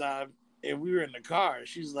watching one time, and we were in the car, and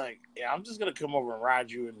she's like, "Yeah, I'm just gonna come over and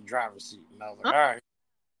ride you in the driver's seat." And I was like, "All right."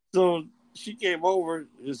 So she came over,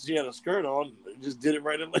 just she had a skirt on, just did it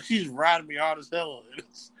right in. Like, she's riding me hard as hell.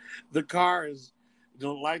 The car is, the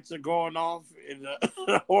lights are going off, and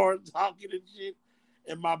the horn talking and shit.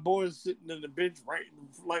 And my boy is sitting in the bench, right,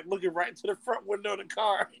 like looking right to the front window of the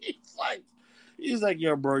car. He's like,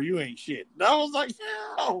 "Yo, bro, you ain't shit." And I was like,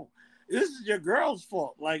 "No, this is your girl's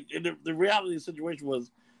fault." Like, and the reality of the situation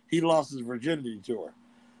was, he lost his virginity to her,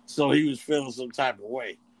 so he was feeling some type of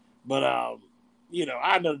way. But I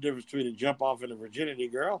know the difference between a jump off and a virginity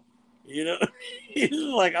girl.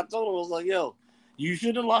 Like I told him, I was like, "Yo, you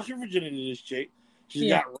shouldn't have lost your virginity to this chick.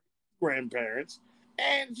 She's got grandparents,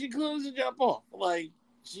 and she clearly to jump off. Like,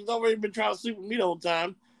 she's already been trying to sleep with me the whole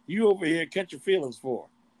time. You over here catch your feelings for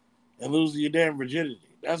her." and losing your damn virginity.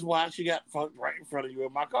 That's why she got fucked right in front of you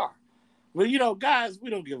in my car. But you know, guys, we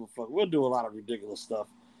don't give a fuck. We'll do a lot of ridiculous stuff.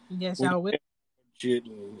 Yes, y'all will. Shit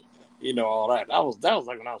and you know all that. That was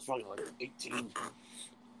like when I was fucking like 18,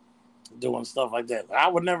 doing stuff like that. I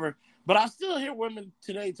would never, but I still hear women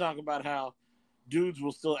today talk about how dudes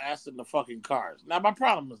will still ask in the fucking cars. Now my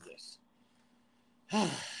problem is this: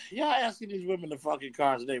 y'all asking these women to fucking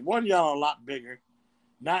cars today. One, y'all are a lot bigger,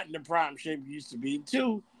 not in the prime shape you used to be.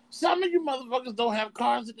 Two, some of you motherfuckers don't have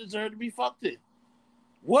cars that deserve to be fucked in.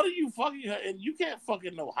 What are you fucking? And you can't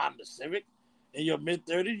fucking no Honda Civic in your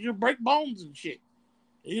mid-30s. You'll break bones and shit.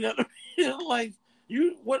 You know, like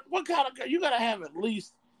you. What kind of car? You gotta have at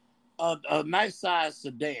least a nice size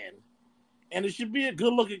sedan, and it should be a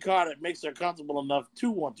good-looking car that makes her comfortable enough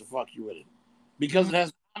to want to fuck you with it, because it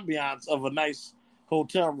has the ambiance of a nice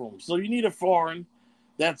hotel room. So you need a foreign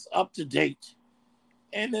that's up to date,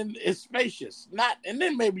 and then it's spacious. And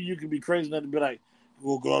then maybe you can be crazy enough to be like,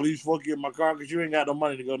 well, go at least fuck you in my car because you ain't got no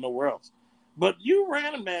money to go nowhere else. But you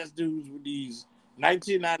random ass dudes with these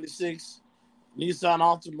 1996 Nissan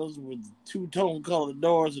Altimas with two-tone colored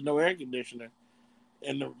doors and no air conditioner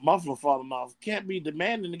and the muffler falling off can't be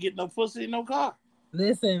demanding to get no pussy in no car.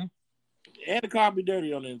 Listen. And the car be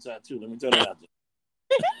dirty on the inside too. Let me tell you that out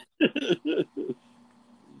there.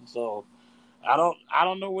 So I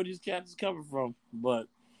don't know where these cats is coming from, but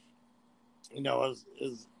you know,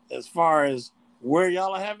 as far as where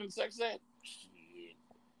y'all are having sex at, shit.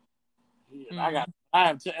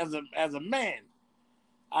 As a man,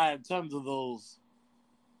 I have tons of those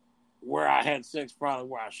where I had sex probably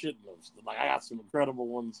where I shouldn't have. Like I got some incredible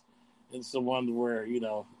ones and some ones where, you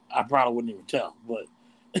know, I probably wouldn't even tell. But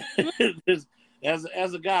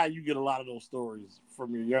as a guy, you get a lot of those stories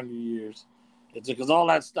from your younger years. It's because all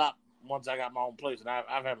that stopped once I got my own place, and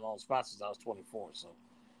I've had my own spot since I was 24. So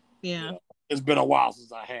yeah, you know, it's been a while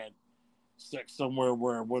since I had sex somewhere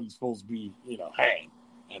where it wasn't supposed to be, you know, had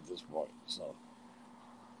at this point. So,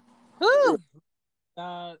 whew.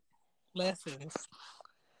 Lessons.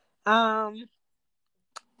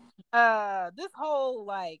 This whole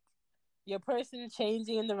like your person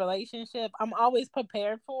changing in the relationship, I'm always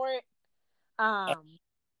prepared for it.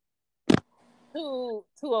 To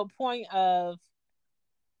a point of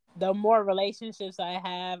the more relationships I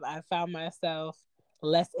have, I found myself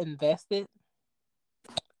less invested.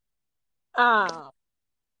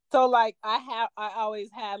 So like I always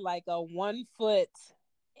had like a 1 foot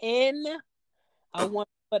in, a 1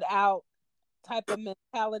 foot out type of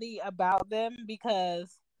mentality about them,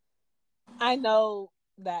 because I know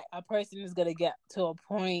that a person is going to get to a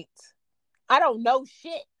point. I don't know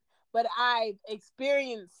shit, but I've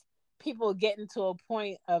experienced people getting to a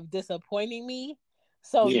point of disappointing me.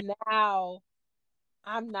 So now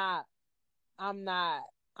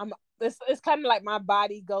it's kind of like my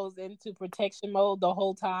body goes into protection mode the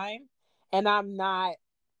whole time, and I'm not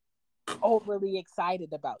overly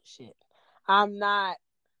excited about shit. I'm not,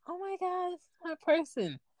 oh my God, it's my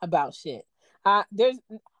person about shit. I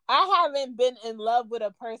haven't been in love with a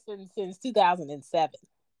person since 2007.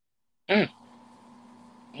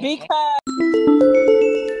 Because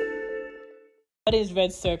what is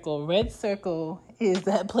Red Circle? Red Circle is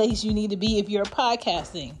that place you need to be if you're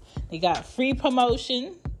podcasting. They got free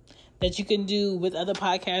promotion that you can do with other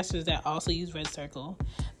podcasters that also use Red Circle.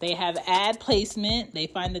 They have ad placement. They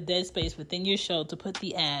find the dead space within your show to put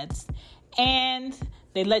the ads. And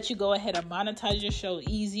they let you go ahead and monetize your show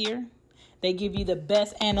easier. They give you the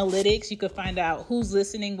best analytics. You can find out who's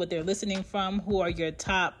listening, what they're listening from, who are your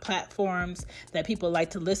top platforms that people like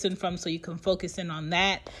to listen from, so you can focus in on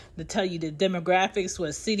that. They tell you the demographics,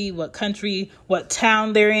 what city, what country, what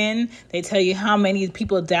town they're in. They tell you how many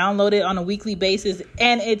people download it on a weekly basis,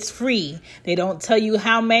 and it's free. They don't tell you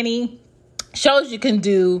how many shows you can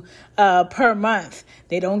do per month.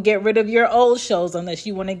 They don't get rid of your old shows unless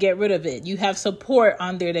you want to get rid of it. You have support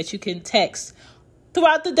on there that you can text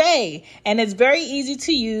throughout the day, and it's very easy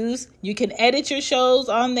to use. You can edit your shows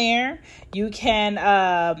on there. You can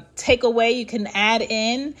take away, you can add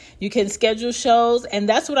in, you can schedule shows, and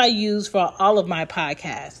that's what I use for all of my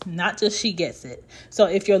podcasts, not just She Gets It. So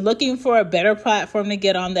if you're looking for a better platform to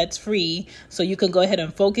get on that's free, so you can go ahead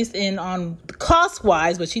and focus in on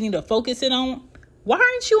cost-wise, but you need to focus in on, why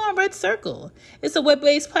aren't you on Red Circle? It's a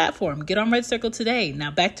web-based platform. Get on Red Circle today.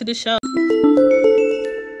 Now back to the show.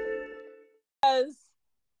 Because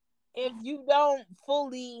if you don't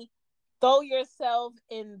fully throw yourself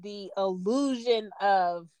in the illusion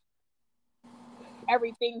of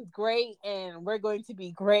everything's great and we're going to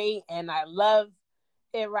be great and I love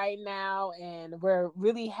it right now and we're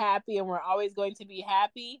really happy and we're always going to be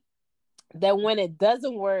happy, then when it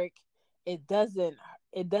doesn't work, it doesn't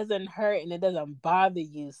it doesn't hurt and it doesn't bother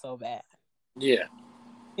you so bad. Yeah.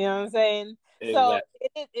 You know what I'm saying? Exactly. So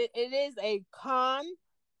it is a con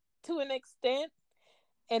to an extent,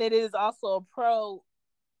 and it is also a pro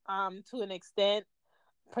to an extent,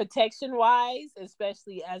 protection wise,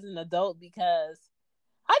 especially as an adult, because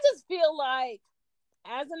I just feel like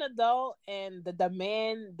as an adult and the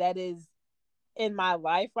demand that is in my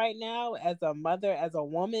life right now as a mother, as a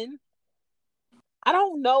woman, I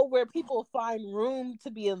don't know where people find room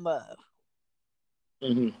to be in love.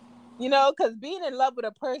 Mm-hmm. You know, because being in love with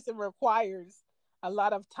a person requires a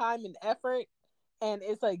lot of time and effort, and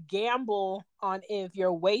it's a gamble on if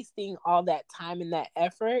you're wasting all that time and that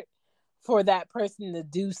effort for that person to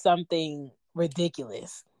do something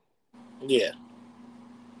ridiculous. Yeah.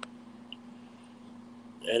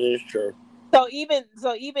 That is true. So even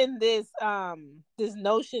this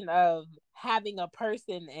notion of having a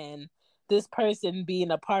person and this person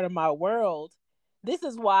being a part of my world, this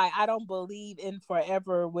is why I don't believe in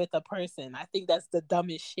forever with a person. I think that's the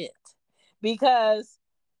dumbest shit. Because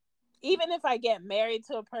even if I get married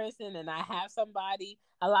to a person and I have somebody,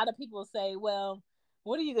 a lot of people say, well,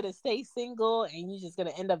 what are you going to stay single and you're just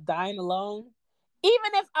going to end up dying alone?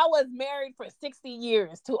 Even if I was married for 60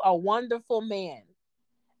 years to a wonderful man,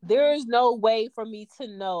 there is no way for me to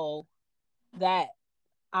know that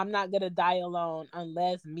I'm not going to die alone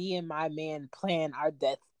unless me and my man plan our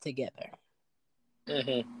death together.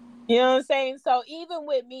 Mm-hmm. You know what I'm saying? So even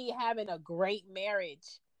with me having a great marriage,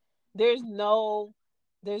 there's no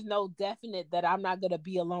definite that I'm not going to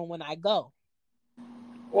be alone when I go.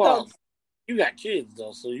 Well, so, you got kids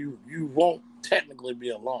though, so you won't technically be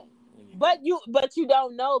alone. But you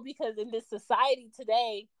don't know, because in this society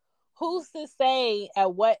today, who's to say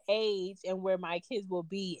at what age and where my kids will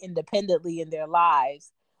be independently in their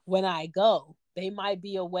lives when I go? They might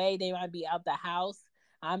be away. They might be out the house.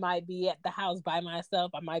 I might be at the house by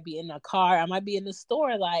myself. I might be in a car. I might be in the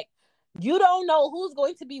store. Like, you don't know who's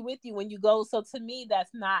going to be with you when you go. So to me,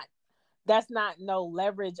 that's not no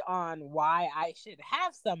leverage on why I should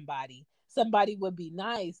have somebody. Somebody would be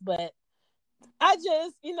nice, but I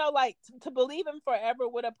just, like to believe in forever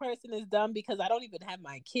with a person is dumb, because I don't even have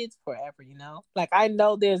my kids forever, Like, I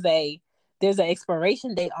know there's an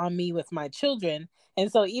expiration date on me with my children.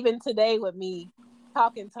 And so even today with me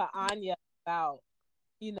talking to Anya about,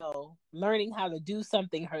 learning how to do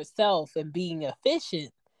something herself and being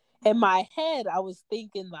efficient, in my head, I was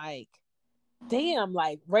thinking like, damn,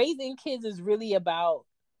 like raising kids is really about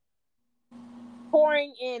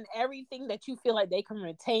pouring in everything that you feel like they can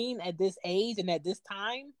retain at this age and at this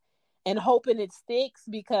time, and hoping it sticks,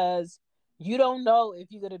 because you don't know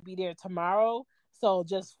if you're going to be there tomorrow. So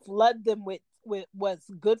just flood them with what's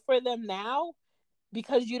good for them now,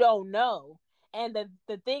 because you don't know. And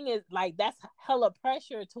the thing is, like, that's hella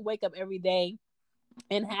pressure to wake up every day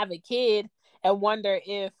and have a kid and wonder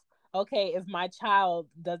if my child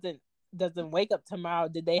doesn't wake up tomorrow,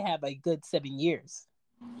 did they have a good 7 years?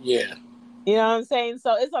 Yeah. You know what I'm saying?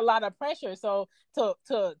 So it's a lot of pressure. So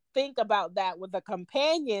to think about that with a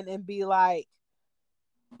companion and be like,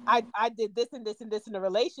 I did this and this and this in a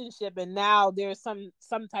relationship, and now there's some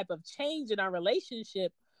type of change in our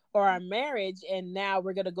relationship or our marriage, and now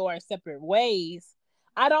we're gonna go our separate ways.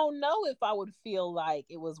 I don't know if I would feel like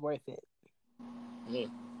it was worth it.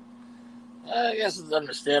 I guess it's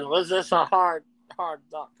understandable. That's a hard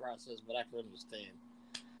thought process, but I can understand.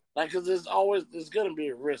 Like, because there's gonna be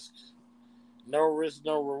a risk. No risk,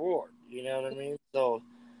 no reward. You know what I mean? So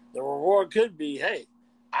the reward could be, hey,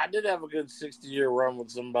 I did have a good 60-year run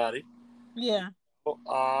with somebody. Yeah.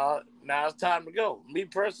 Now it's time to go. Me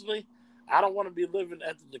personally, I don't want to be living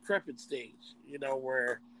at the decrepit stage,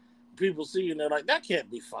 where people see you and they're like, that can't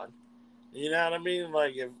be fun. You know what I mean?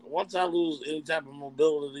 Like, if once I lose any type of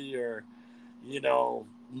mobility or,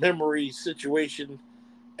 memory situation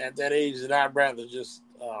at that age, then I'd rather just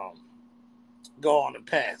go on and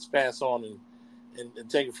pass on and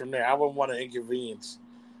take it from there. I wouldn't want to inconvenience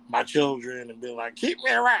my children and be like, keep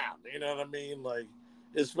me around. You know what I mean? Like,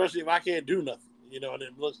 especially if I can't do nothing, and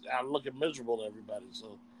I'm looking miserable to everybody.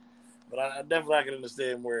 So, but I definitely can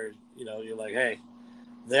understand where, you're like, hey,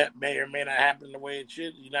 that may or may not happen the way it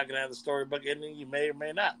should. You're not going to have the storybook ending. You may or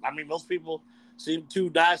may not. I mean, most people seem to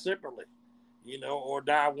die separately, or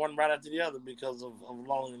die one right after the other because of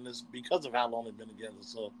loneliness, because of how long they've been together.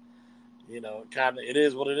 So, it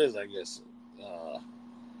is what it is, I guess,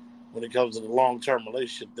 when it comes to the long-term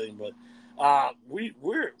relationship thing. But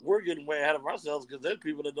we're getting way ahead of ourselves, because there's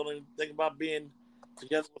people that don't even think about being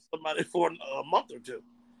together with somebody for a month or two.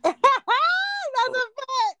 That's a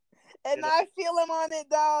fact. And I feel him on it,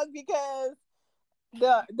 dog, because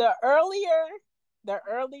the earlier the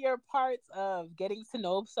earlier parts of getting to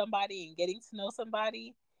know somebody and getting to know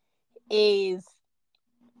somebody is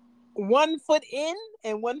 1 foot in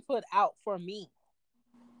and 1 foot out for me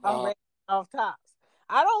already off tops.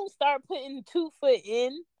 I don't start putting 2 foot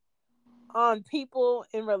in on people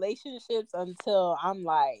in relationships until I'm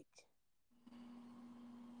like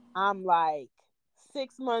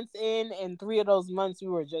 6 months in, and 3 of those months we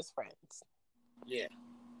were just friends. Yeah.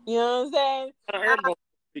 You know what I'm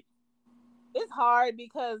saying? It's hard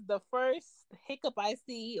because the first hiccup I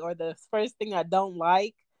see or the first thing I don't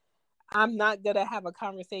like, I'm not gonna have a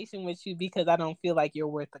conversation with you because I don't feel like you're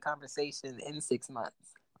worth the conversation in 6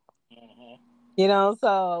 months. Mm-hmm. You know,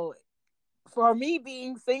 so for me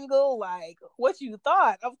being single, like what you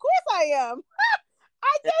thought, of course I am.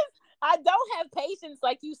 I don't have patience,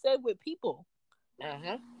 like you said, with people.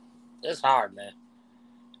 Mm-hmm. It's hard, man.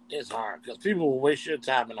 It's hard because people will waste your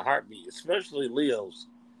time in a heartbeat, especially Leos.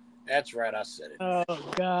 That's right, I said it.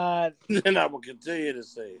 Oh God. And I will continue to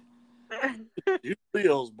say it. You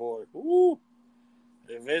Leos, boy. Ooh.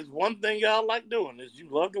 If there's one thing y'all like doing is you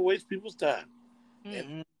love to waste people's time.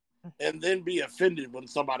 And and then be offended when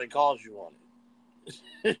somebody calls you on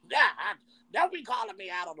it. Don't be calling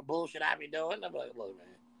me out on the bullshit I be doing. I'm like, look, man,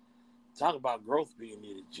 talk about growth being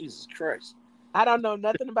needed. Jesus Christ. I don't know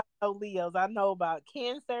nothing about no Leos. I know about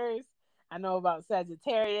Cancers. I know about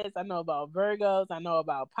Sagittarius. I know about Virgos. I know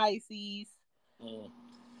about Pisces.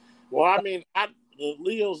 Well, I mean, the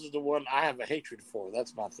Leos is the one I have a hatred for.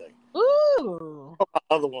 That's my thing. Ooh.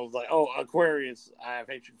 Other ones like Aquarius, I have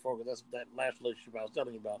hatred for because that's that last relationship I was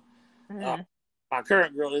telling you about. My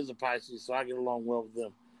current girl is a Pisces, so I get along well with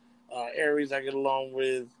them. Aries, I get along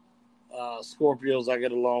with. Scorpios, I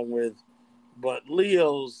get along with. But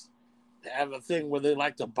Leos have a thing where they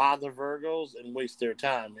like to bother Virgos and waste their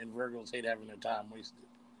time, and Virgos hate having their time wasted.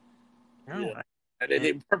 Yeah. And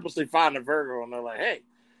they purposely find a Virgo, and they're like, "Hey,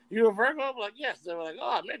 you a Virgo?" I'm like, "Yes." They're like,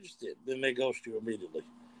 "Oh, I'm interested." Then they ghost you immediately.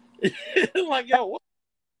 Like, yo,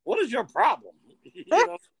 what is your problem? You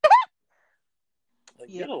know, like,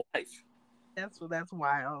 get a life. That's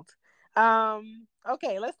wild.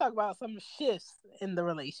 Okay, let's talk about some shifts in the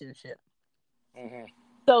relationship. Mm-hmm.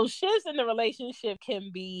 So shifts in the relationship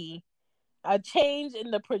can be a change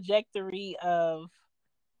in the trajectory of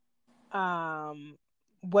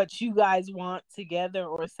what you guys want together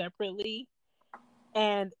or separately.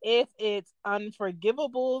 And if it's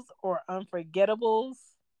unforgivables or unforgettables,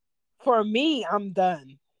 for me, I'm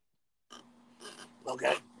done.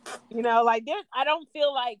 Okay. You know, like I don't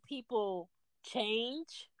feel like people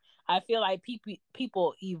change. I feel like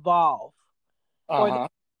people evolve,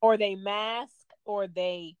 or they mask, or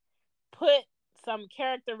they put some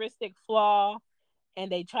characteristic flaw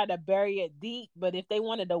and they try to bury it deep. But if they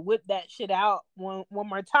wanted to whip that shit out one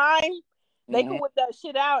more time, they can whip that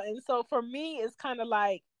shit out. And so for me, it's kind of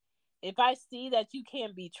like, if I see that you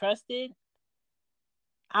can't be trusted,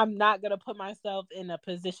 I'm not gonna put myself in a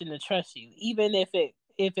position to trust you, even if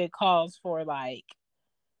it calls for like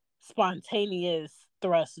spontaneous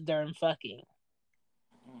thrust during fucking.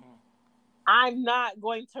 I'm not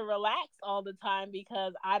going to relax all the time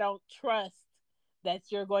because I don't trust that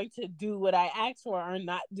you're going to do what I asked for or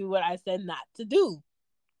not do what I said not to do.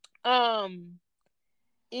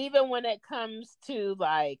 Even when it comes to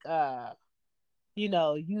like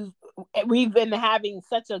we've been having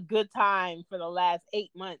such a good time for the last 8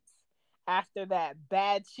 months after that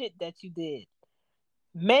bad shit that you did.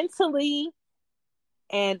 Mentally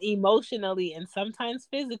and emotionally and sometimes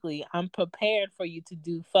physically, I'm prepared for you to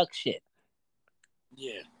do fuck shit.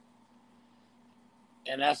 Yeah.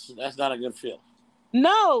 And that's not a good feeling.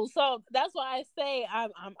 No, so that's why I say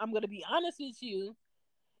I'm gonna be honest with you.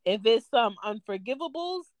 If it's some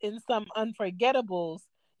unforgivables and some unforgettables,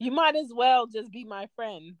 you might as well just be my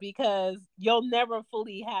friend because you'll never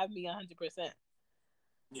fully have me 100%.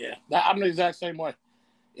 Yeah, I'm the exact same way.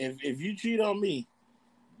 If you cheat on me,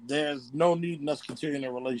 there's no need in us continuing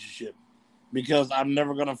a relationship because I'm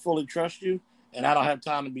never gonna fully trust you, and I don't have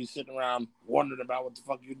time to be sitting around wondering about what the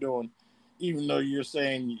fuck you're doing, even though you're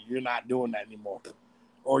saying you're not doing that anymore,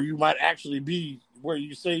 or you might actually be where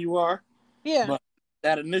you say you are. Yeah. But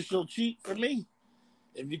that initial cheat for me,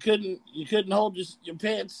 if you couldn't hold your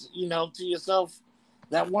pants, to yourself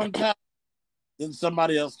that one time, then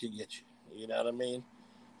somebody else can get you. You know what I mean?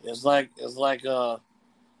 It's like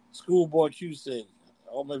Schoolboy Q said,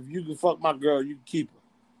 "Oh, if you can fuck my girl, you can keep her."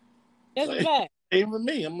 That's a fact. Same with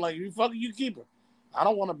me. I'm like, you fucking, you keep her. I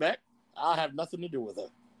don't want her back. I have nothing to do with her.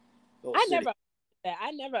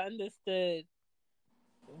 I never understood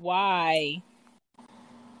why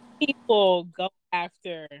people go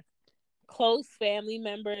after close family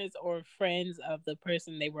members or friends of the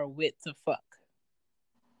person they were with to fuck.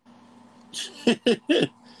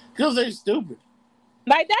 Because they stupid.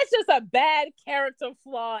 Like, that's just a bad character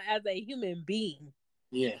flaw as a human being.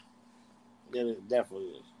 Yeah. It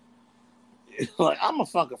definitely is. Like, I'm a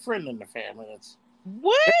fucking friend in the family.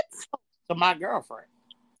 What? To my girlfriend.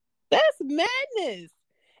 That's madness.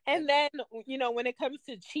 And then, when it comes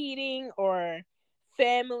to cheating or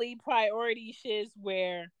family priority shits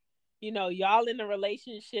where, y'all in a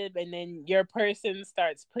relationship and then your person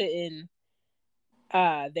starts putting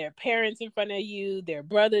their parents in front of you, their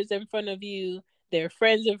brothers in front of you, their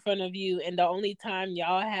friends in front of you, and the only time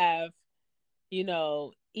y'all have,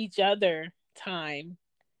 each other time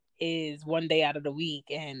is one day out of the week,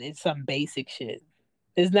 and it's some basic shit.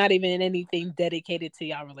 It's not even anything dedicated to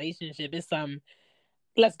y'all relationship. It's some,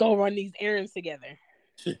 let's go run these errands together.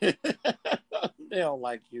 They don't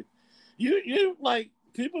like you. You like,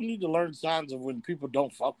 people need to learn signs of when people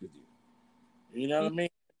don't fuck with you. You know what I mean?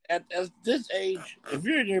 At this age, if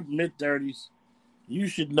you're in your mid-30s, you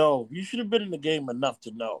should know. You should have been in the game enough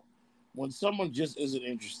to know when someone just isn't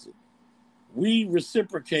interested. We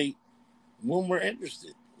reciprocate when we're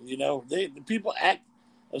interested. The people act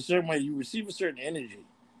a certain way. You receive a certain energy.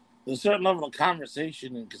 There's a certain level of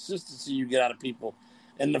conversation and consistency you get out of people.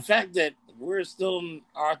 And the fact that we're still in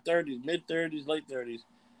our 30s, mid-30s, late 30s,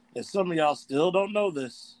 and some of y'all still don't know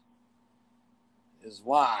this, is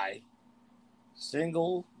why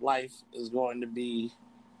single life is going to be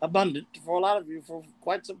abundant for a lot of you for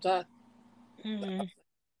quite some time. Mm-hmm.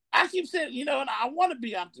 I keep saying, and I want to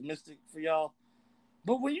be optimistic for y'all,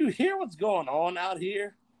 but when you hear what's going on out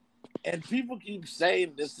here, and people keep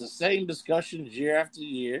saying it's the same discussions year after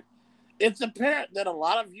year, it's apparent that a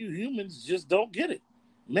lot of you humans just don't get it.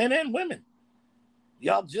 Men and women.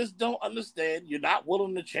 Y'all just don't understand. You're not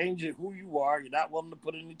willing to change who you are. You're not willing to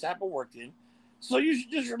put any type of work in. So you should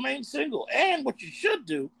just remain single. And what you should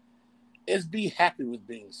do is be happy with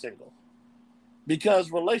being single.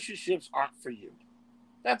 Because relationships aren't for you.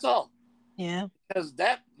 That's all. Yeah. Because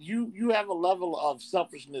that you have a level of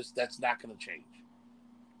selfishness that's not going to change.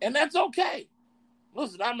 And that's okay.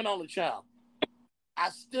 Listen, I'm an only child. I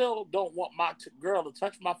still don't want my girl to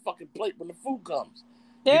touch my fucking plate when the food comes.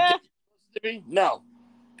 Yeah. You think to me? No.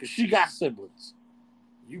 Because she got siblings.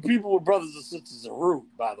 You people with brothers and sisters are rude,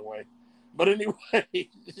 by the way. But anyway,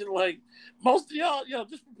 like, most of y'all,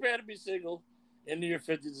 just prepare to be single in your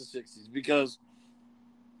 50s and 60s, because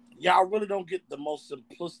y'all really don't get the most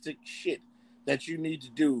simplistic shit that you need to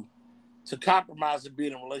do to compromise and be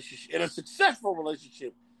in a relationship, in a successful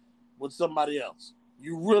relationship with somebody else.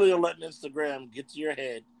 You really are letting Instagram get to your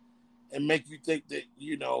head and make you think that,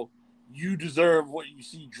 you deserve what you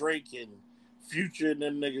see Drake and Future and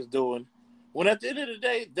them niggas doing. When at the end of the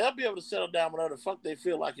day, they'll be able to settle down whenever the fuck they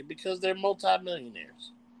feel like it, because they're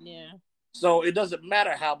multimillionaires. Yeah. So it doesn't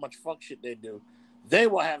matter how much fuck shit they do. They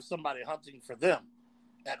will have somebody hunting for them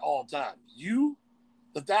at all times. You,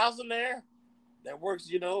 the thousandaire that works,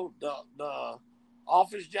 the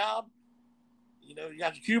office job, you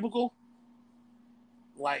got your cubicle.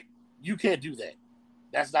 Like, you can't do that.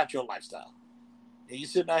 That's not your lifestyle. And you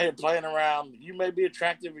sitting out here playing around. You may be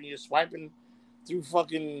attractive and you're swiping through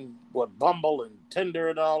fucking, Bumble and Tinder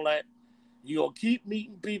and all that. You're going to keep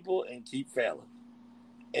meeting people and keep failing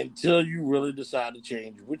until you really decide to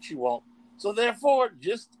change, which you won't. So therefore,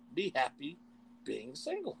 just be happy being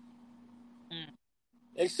single.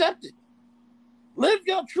 Accept it. Live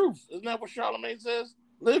your truth. Isn't that what Charlemagne says?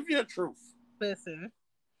 Live your truth. Listen.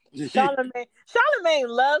 Charlemagne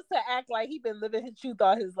loves to act like he's been living his truth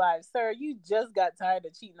all his life. Sir, you just got tired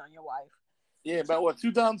of cheating on your wife. Yeah, about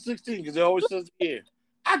 2016, because he always says the year.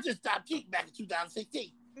 I just stopped cheating back in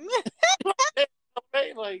 2016.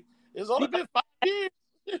 Like, it's only been 5 years.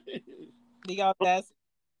 The audacity.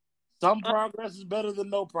 Some progress is better than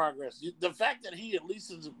no progress. The fact that he at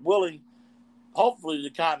least is willing, hopefully, to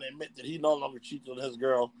kind of admit that he no longer cheats on his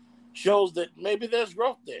girl shows that maybe there's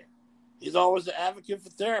growth there. He's always an advocate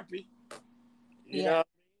for therapy. You know?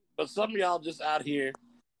 But some of y'all just out here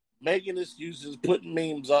making excuses, putting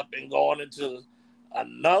memes up, and going into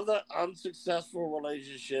another unsuccessful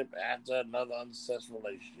relationship after another unsuccessful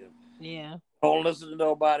relationship. Yeah. Don't listen to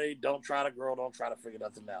nobody. Don't try to grow. Don't try to figure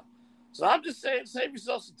nothing out. So I'm just saying, save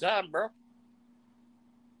yourself some time, bro.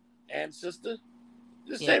 And sister,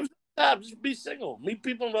 just save yourself some time. Just be single. Meet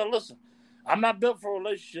people that listen. I'm not built for a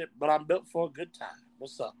relationship, but I'm built for a good time.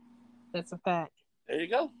 What's up? That's a fact. There you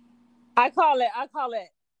go. I call it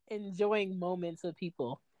enjoying moments with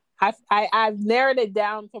people. I've narrowed it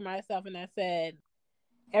down for myself, and I said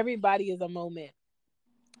everybody is a moment.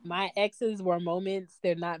 My exes were moments.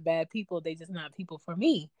 They're not bad people. They just not people for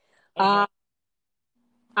me. I'm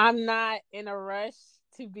not in a rush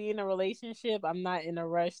to be in a relationship. I'm not in a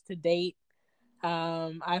rush to date.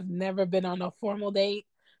 I've never been on a formal date.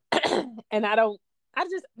 And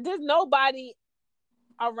there's nobody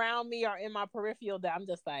around me or in my peripheral that I'm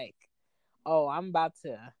just like, oh, I'm about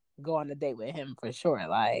to go on a date with him for sure.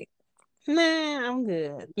 Like, nah, I'm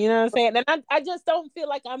good. You know what I'm saying? And I just don't feel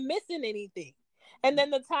like I'm missing anything. And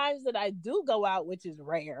then the times that I do go out, which is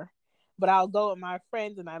rare, but I'll go with my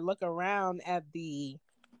friends and I look around at the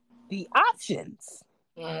options.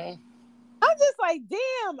 Mm-hmm. I'm just like,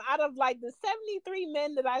 damn, out of like the 73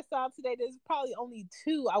 men that I saw today, there's probably only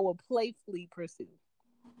 2 I will playfully pursue.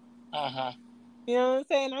 Uh-huh. You know what I'm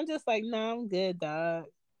saying? I'm just like, nah, I'm good, dog.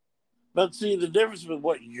 But see, the difference with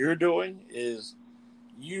what you're doing is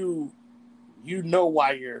you know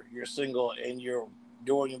why you're single and you're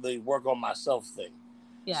doing the work on myself thing.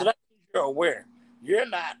 Yeah. So that means you're aware. You're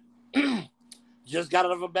not just got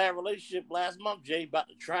out of a bad relationship last month, Jay, about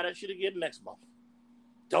to try that shit again next month.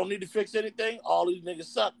 Don't need to fix anything. All these niggas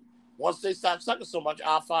suck. Once they stop sucking so much,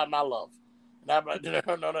 I'll find my love. And I'm like,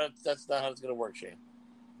 no, that's not how it's going to work, Shane.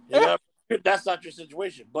 You know, that's not your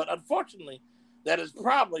situation. But unfortunately, that is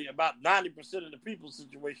probably about 90% of the people's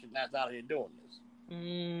situation that's out here doing this.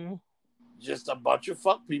 Mm. Just a bunch of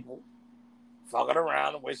fuck people fucking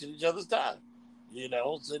around and wasting each other's time. You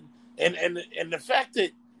know, and the fact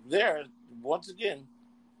that there, once again,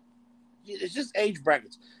 it's just age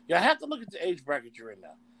brackets. You have to look at the age bracket you're in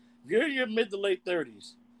now. If you're in your mid to late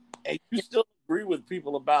 30s and you still agree with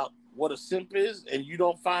people about what a simp is and you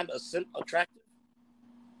don't find a simp attractive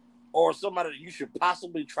or somebody that you should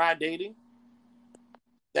possibly try dating,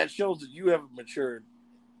 that shows that you haven't matured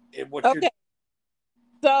in what you're doing.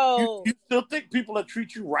 So you still think people that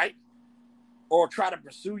treat you right or try to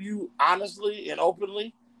pursue you honestly and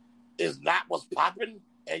openly is not what's popping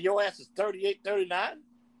and your ass is 38, 39?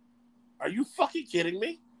 Are you fucking kidding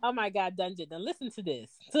me? Oh my God, Dungeon. Now listen to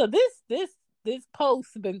this. So this post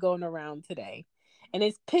has been going around today and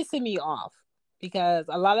it's pissing me off because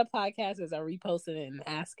a lot of podcasters are reposting and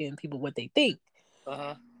asking people what they think.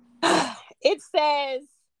 Uh-huh. It says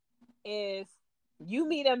if you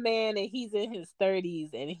meet a man and he's in his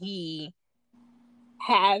 30s and he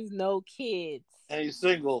has no kids and he's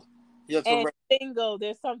single, single,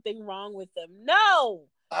 there's something wrong with them. No.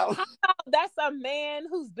 How about that's a man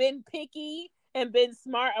who's been picky and been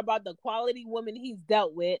smart about the quality woman he's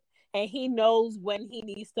dealt with, and he knows when he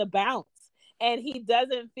needs to bounce, and he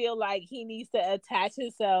doesn't feel like he needs to attach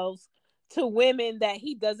himself to women that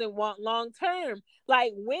he doesn't want long term.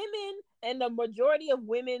 Like women, and the majority of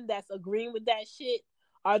women that's agreeing with that shit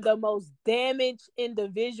are the most damaged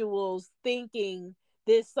individuals thinking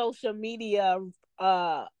this social media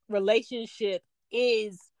relationship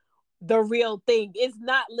is the real thing. It's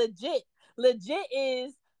not legit. Legit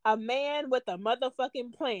is a man with a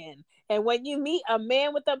motherfucking plan. And when you meet a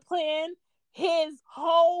man with a plan, his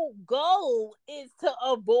whole goal is to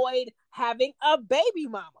avoid having a baby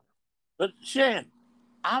mama. But Shan,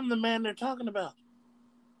 I'm the man they're talking about.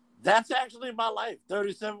 That's actually my life.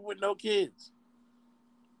 37 with no kids.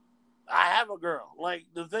 I have a girl. Like,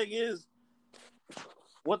 the thing is,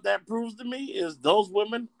 what that proves to me is those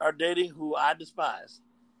women are dating who I despise.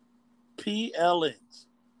 PLNs.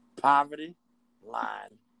 Poverty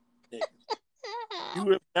line niggas.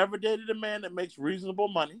 You have never dated a man that makes reasonable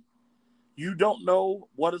money. You don't know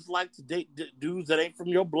what it's like to date dudes that ain't from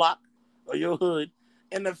your block or your hood.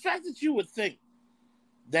 And the fact that you would think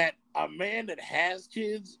that a man that has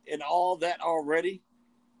kids and all that already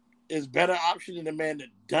is better option than a man that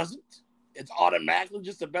doesn't, it's automatically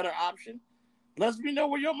just a better option, lets me know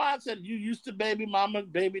where your mindset is. You used to baby mama,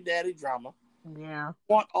 baby daddy drama. Yeah.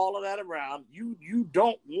 Want all of that around. You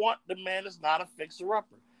don't want the man that's not a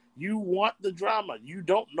fixer-upper. You want the drama. You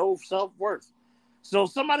don't know self-worth. So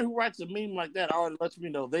somebody who writes a meme like that already lets me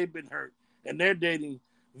know they've been hurt and they're dating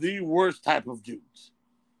the worst type of dudes.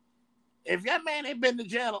 If that man ain't been to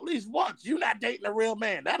jail at least once, you're not dating a real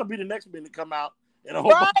man. That'll be the next man to come out and a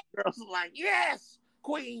whole bunch of girls are like, yes,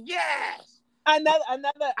 queen, yes. Another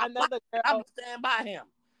girl. I'm gonna stand by him.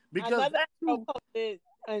 Because another girl posted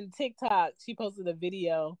on TikTok, she posted a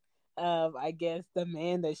video of, I guess, the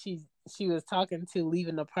man that she was talking to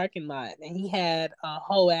leaving the parking lot, and he had a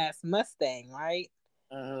whole ass Mustang, right?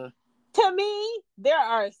 Uh-huh. To me, there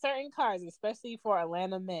are certain cars, especially for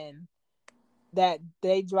Atlanta men, that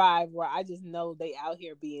they drive where I just know they out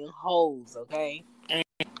here being hoes, okay?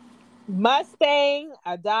 Mustang,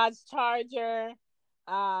 a Dodge Charger,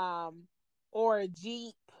 or a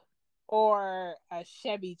Jeep, or a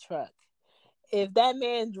Chevy truck. If that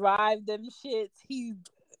man drive them shits, he's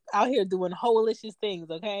out here doing holicious things,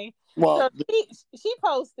 okay? Well, so she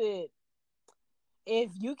posted, if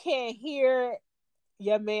you can't hear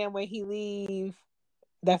your man when he leave,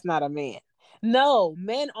 that's not a man. No,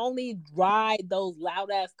 men only ride those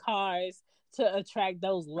loud ass cars to attract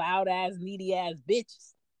those loud ass, needy ass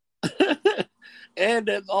bitches. And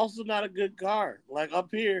that's also not a good car. Like up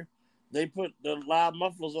here, they put the loud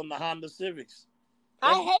mufflers on the Honda Civics.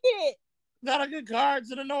 I That's hate it. not a good car.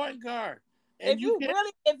 It's an annoying car. And If you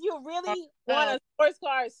really want a sports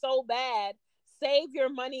car so bad, save your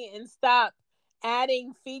money and stop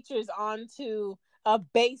adding features onto a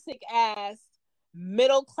basic ass,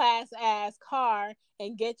 middle class ass car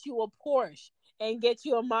and get you a Porsche and get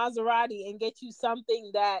you a Maserati and get you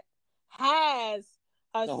something that has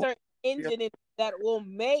a certain engine in it that will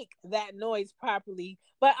make that noise properly.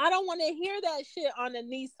 But I don't want to hear that shit on a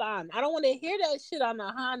Nissan. I don't want to hear that shit on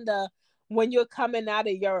a Honda when you're coming out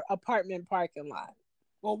of your apartment parking lot.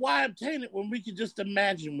 Well, why obtain it when we can just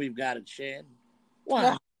imagine we've got it, Shan?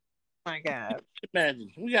 Why? Oh my God.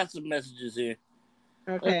 Imagine. We got some messages here.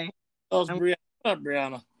 Okay. What's up,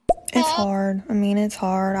 Brianna? It's hard. I mean, it's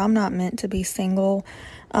hard. I'm not meant to be single.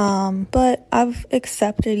 But I've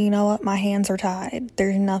accepted, you know what, my hands are tied.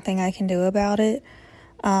 There's nothing I can do about it.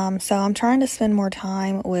 So I'm trying to spend more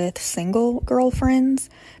time with single girlfriends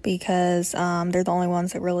because they're the only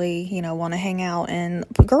ones that really, you know, want to hang out, and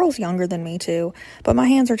girls younger than me too. But my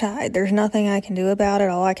hands are tied. There's nothing I can do about it.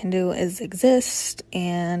 All I can do is exist.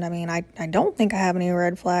 And I mean, I don't think I have any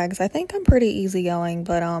red flags. I think I'm pretty easygoing,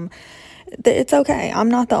 but it's okay. I'm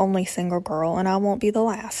not the only single girl, and I won't be the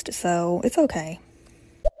last. So it's okay.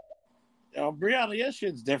 Brianna, your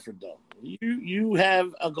shit's different though. You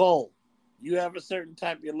have a goal. You have a certain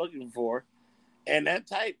type you're looking for, and that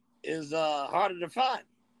type is harder to find.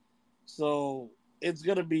 So it's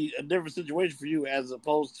going to be a different situation for you as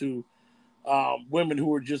opposed to women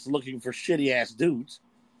who are just looking for shitty ass dudes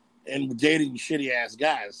and dating shitty ass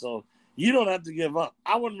guys. So you don't have to give up.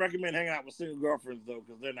 I wouldn't recommend hanging out with single girlfriends though,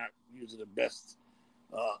 because they're not usually the best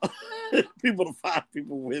people to find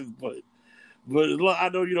people with. But I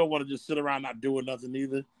know you don't want to just sit around not doing nothing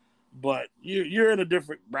either. But you're in a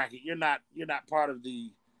different bracket. You're not part of the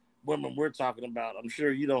women we're talking about. I'm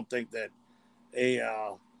sure you don't think that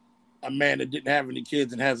a man that didn't have any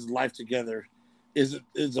kids and has his life together is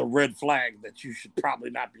a red flag that you should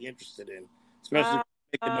probably not be interested in, especially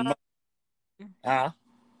making the money. Huh?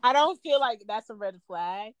 I don't feel like that's a red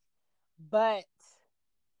flag, but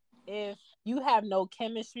if you have no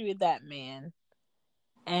chemistry with that man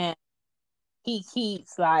and he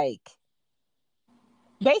keeps like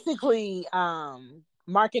basically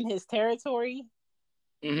marking his territory,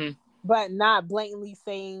 but not blatantly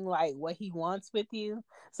saying like what he wants with you.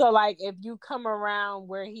 So like if you come around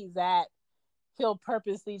where he's at, he'll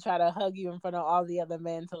purposely try to hug you in front of all the other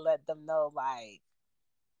men to let them know like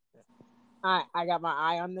I got my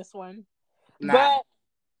eye on this one. Nah,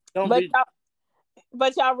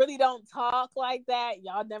 but y'all really don't talk like that.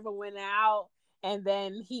 Y'all never went out, and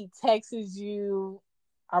then he texts you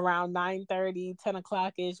around 9:30, 10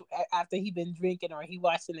 o'clock ish after he been drinking or he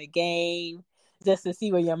watching a game just to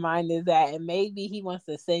see where your mind is at, and maybe he wants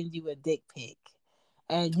to send you a dick pic,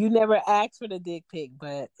 and you never asked for the dick pic,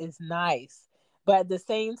 but it's nice. But at the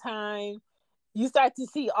same time, you start to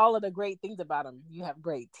see all of the great things about him. You have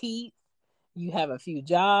great teeth. You have a few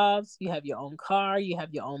jobs. You have your own car. You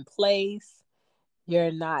have your own place.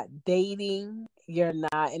 You're not dating. You're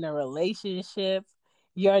not in a relationship.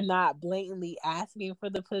 You're not blatantly asking for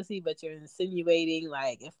the pussy, but you're insinuating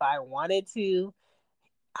like, if I wanted to,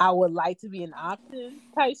 I would like to be an option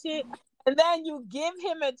type shit. And then you give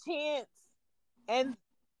him a chance and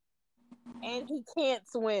he can't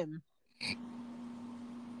swim.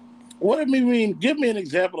 What do you mean? Give me an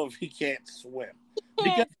example of he can't swim.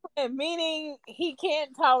 Swim, meaning he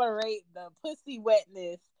can't tolerate the pussy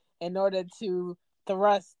wetness in order to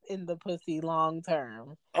thrust in the pussy long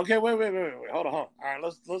term. Okay, wait. Hold on. All right,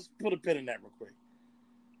 let's put a pin in that real quick.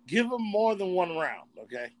 Give him more than one round,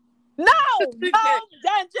 okay? No,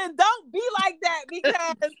 Dungeon, don't be like that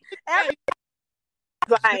because everybody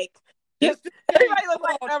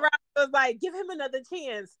was like, give him another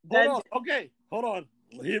chance. Hold on.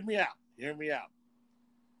 Hear me out.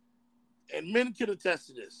 And men can attest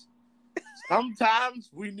to this. Sometimes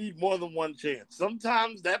we need more than one chance.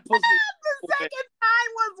 Sometimes that pussy. The second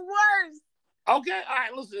time was worse. Okay, all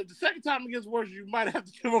right. Listen, if the second time it gets worse, you might have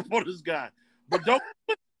to give up on this guy. But don't.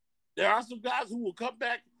 There are some guys who will come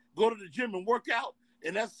back, go to the gym, and work out,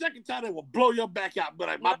 and that second time they will blow your back out. But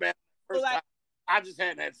like, my bad. First time, I just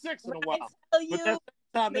hadn't had sex in a while. But that second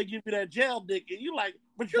time they give you that jail dick, and you like,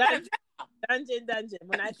 but you got a job. Dungeon.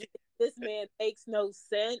 When I say this man makes no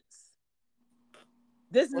sense.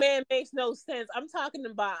 This man makes no sense. I'm talking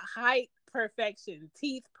about height perfection,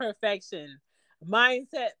 teeth perfection,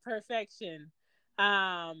 mindset perfection,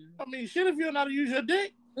 I mean, shit, if you don't know how to use your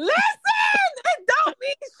dick. Listen, it don't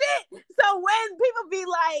mean shit. So when people be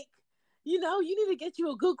like, you need to get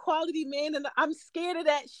you a good quality man, and I'm scared of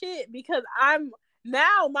that shit because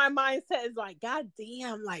now my mindset is like, God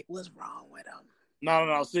damn, like, what's wrong with him?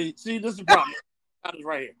 No. See, this is the problem. Got this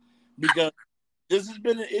right here. Because this has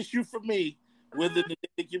been an issue for me within the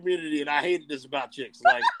dating community, and I hated this about chicks.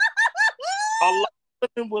 Like, a lot of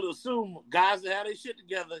women would assume guys that have their shit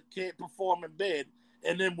together can't perform in bed,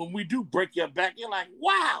 and then when we do break your back, you're like,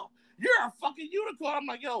 wow, you're a fucking unicorn. I'm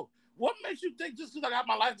like, yo, what makes you think just because I got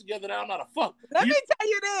my life together that I'm not a fuck? Let me tell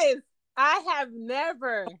you this. I have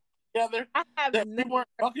never... Together that we weren't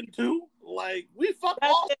fucking too. Like, we fuck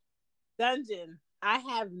all... Dungeon. I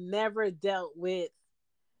have never dealt with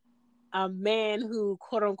a man who,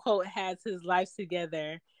 quote unquote, has his life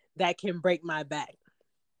together that can break my back.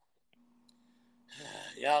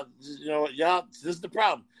 Y'all, this is the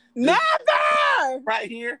problem. Never! Right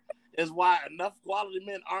here is why enough quality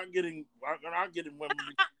men aren't getting women.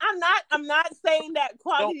 I'm not saying that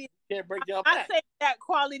quality... Can't break your I'm back. saying that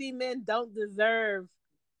quality men don't deserve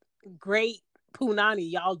great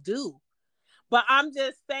punani. Y'all do. But I'm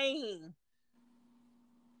just saying,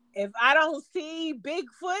 if I don't see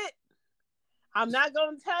Bigfoot, I'm not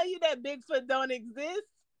going to tell you that Bigfoot don't exist,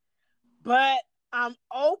 but I'm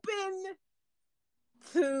open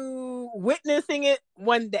to witnessing it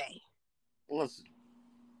one day. Listen,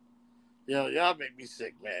 y'all make me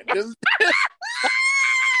sick, man. This is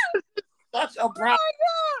such a problem.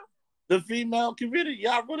 Oh The female community,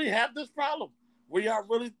 y'all really have this problem where y'all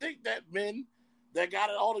really think that men that got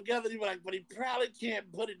it all together, you like, but he probably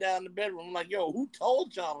can't put it down in the bedroom. I'm like, yo, who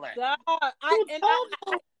told y'all that?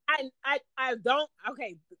 I don't.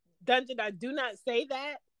 Okay, Dungeon, I do not say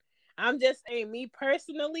that. I'm just saying, me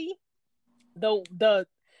personally, the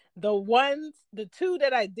two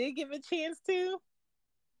that I did give a chance to,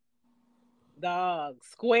 dog,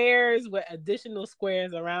 squares with additional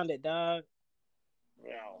squares around it, dog.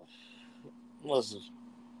 Well, listen,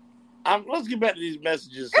 let's get back to these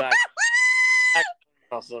messages.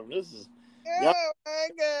 This is... Oh my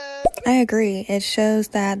God. I agree. It shows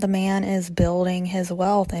that the man is building his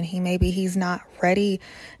wealth and he's not ready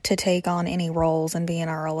to take on any roles and be in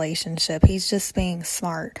a relationship. He's just being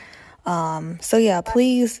smart. So yeah,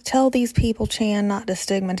 please tell these people, Chan, not to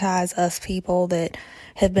stigmatize us people that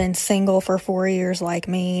have been single for 4 years like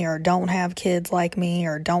me, or don't have kids like me,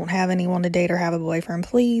 or don't have anyone to date or have a boyfriend.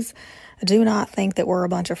 Please do not think that we're a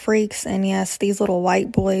bunch of freaks. And yes, these little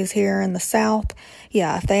white boys here in the South,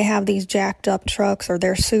 yeah, if they have these jacked up trucks or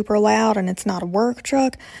they're super loud and it's not a work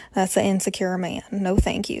truck, that's an insecure man. No,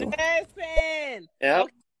 thank you. Listen. Yep.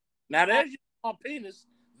 Okay. Now there's your small penis.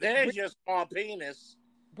 There's your small penis.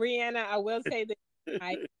 Brianna, I will say that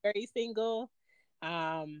I'm very single.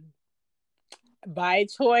 By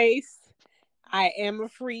choice. I am a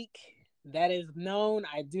freak. That is known.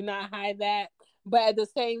 I do not hide that. But at the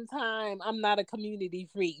same time, I'm not a community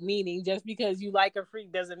freak, meaning just because you like a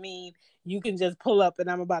freak doesn't mean you can just pull up and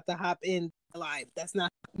I'm about to hop in live. That's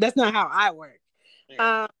not how I work.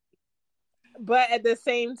 Yeah. But at the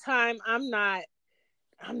same time, I'm not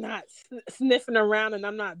sniffing around and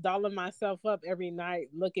I'm not dolling myself up every night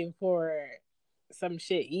looking for some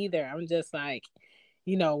shit either. I'm just like,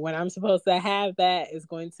 when I'm supposed to have that is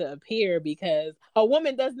going to appear, because a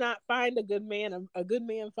woman does not find a good man. A good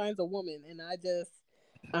man finds a woman. And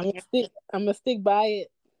I'm gonna stick by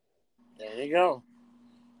it. There you go.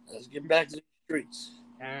 Let's get back to the streets.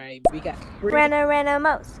 All right. We got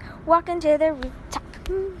Most walking to the rooftop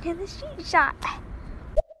to the street shot.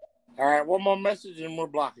 All right. One more message and we're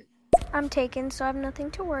blocking. I'm taken, so I have nothing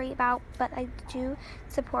to worry about, but I do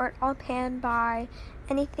support all pan by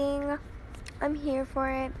anything. I'm here for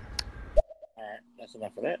it. All right, that's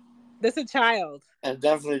enough of that. This is a child. That's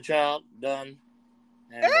definitely a child. Done.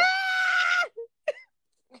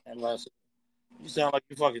 And listen, you sound like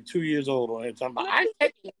you're fucking 2 years old on here talking about, I'm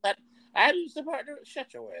taking that. I do support her.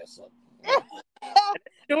 Shut your ass up.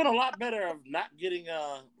 You're doing a lot better of not getting,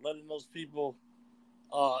 letting those people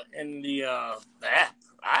in the app.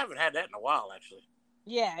 I haven't had that in a while, actually.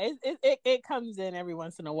 Yeah, it comes in every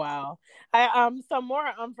once in a while. Some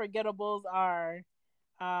more unforgettables are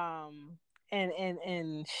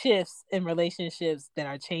and shifts in relationships that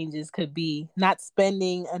are changes could be not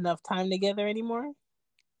spending enough time together anymore.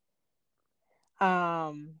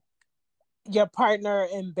 Your partner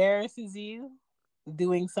embarrasses you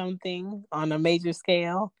doing something on a major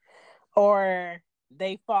scale, or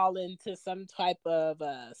they fall into some type of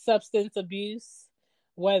substance abuse,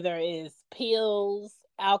 whether it's pills,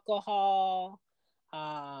 alcohol,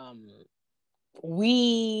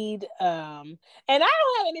 weed. And I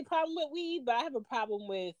don't have any problem with weed, but I have a problem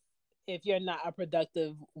with if you're not a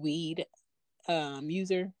productive weed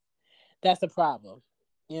user. That's a problem.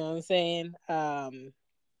 You know what I'm saying?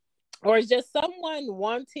 Or it's just someone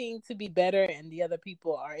wanting to be better and the other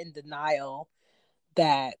people are in denial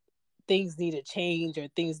that things need to change or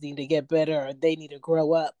things need to get better or they need to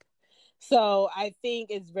grow up. So I think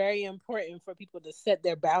it's very important for people to set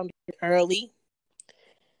their boundaries early.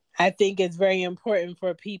 I think it's very important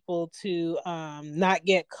for people to not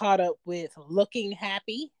get caught up with looking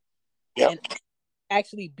happy and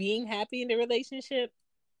actually being happy in the relationship.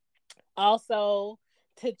 Also,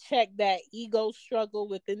 to check that ego struggle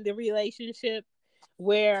within the relationship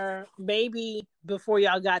where maybe before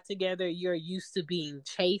y'all got together, you're used to being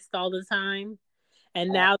chased all the time.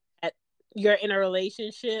 And now that you're in a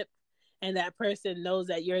relationship and that person knows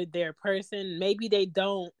that you're their person, maybe they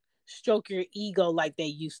don't stroke your ego like they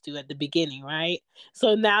used to at the beginning, right?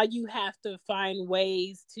 So now you have to find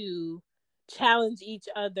ways to challenge each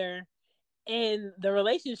other in the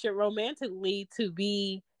relationship romantically to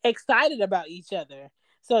be excited about each other.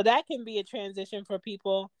 So that can be a transition for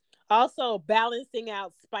people. Also, balancing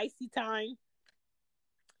out spicy time.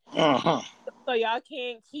 So y'all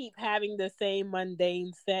can't keep having the same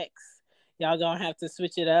mundane sex. Y'all gonna have to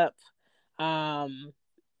switch it up.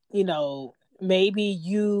 You know, maybe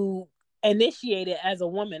you initiate it as a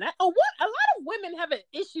woman. A lot of women have an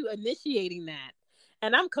issue initiating that,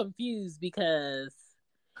 and I'm confused because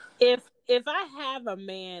if I have a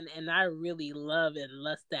man and I really love and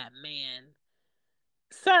lust that man,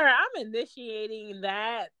 sir, I'm initiating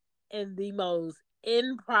that in the most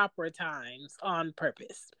improper times on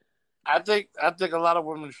purpose. I think a lot of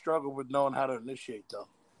women struggle with knowing how to initiate though.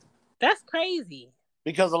 That's crazy.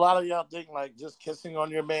 Because a lot of y'all think like just kissing on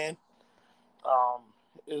your man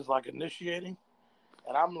is like initiating.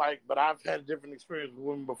 And I'm like, but I've had a different experience with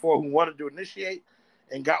women before who wanted to initiate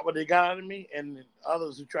and got what they got out of me, and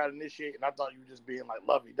others who tried to initiate, and I thought you were just being like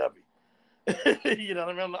lovey-dovey. You know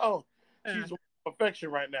what I mean? Like, oh, she's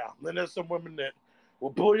affection right now. Then there's some women that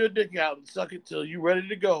will pull your dick out and suck it till you're ready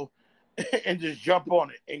to go and just jump on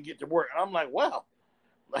it and get to work. And I'm like, wow,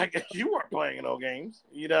 I guess you weren't playing no games.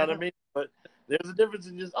 You know what I mean? But there's a difference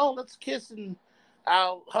in just, oh, let's kiss and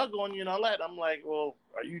I'll hug on you and all that. I'm like, well,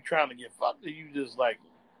 are you trying to get fucked or are you just like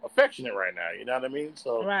affectionate right now? You know what I mean?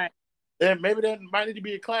 So right. Then maybe there might need to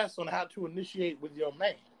be a class on how to initiate with your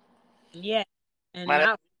man. Yeah. And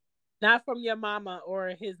not from your mama or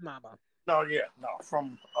his mama. No,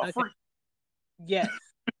 from a freak. Yes.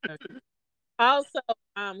 Okay. Also,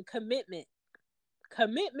 commitment.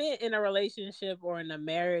 Commitment in a relationship or in a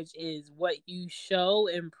marriage is what you show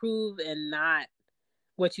and prove and not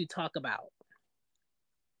what you talk about.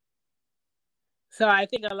 So I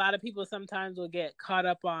think a lot of people sometimes will get caught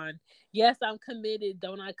up on, yes, I'm committed.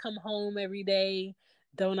 Don't I come home every day?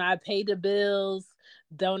 Don't I pay the bills?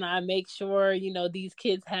 Don't I make sure, these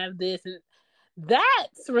kids have this? And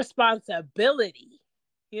that's responsibility.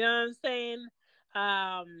 You know what I'm saying?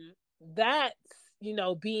 That's,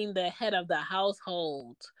 being the head of the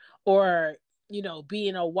household or,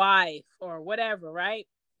 being a wife or whatever, right?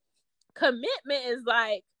 Commitment is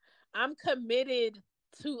like, I'm committed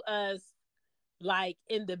to us like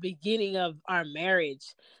in the beginning of our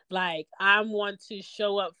marriage. Like I want to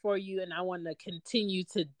show up for you and I want to continue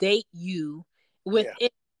to date you within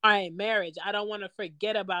our marriage. I don't want to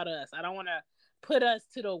forget about us. I don't want to put us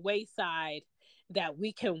to the wayside that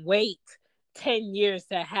we can wait 10 years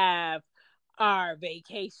to have our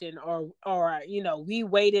vacation or we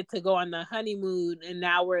waited to go on the honeymoon and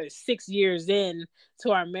now we're 6 years in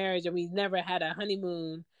to our marriage and we've never had a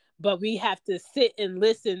honeymoon, but we have to sit and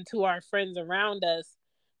listen to our friends around us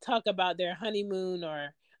talk about their honeymoon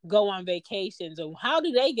or go on vacations. And how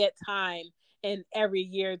do they get time in every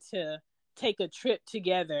year to take a trip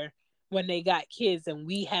together when they got kids and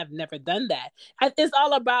we have never done that? It's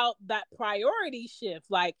all about that priority shift.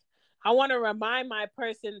 Like I want to remind my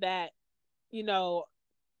person that,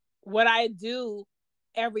 what I do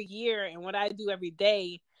every year and what I do every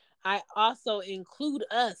day, I also include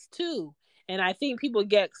us too. And I think people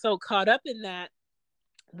get so caught up in that,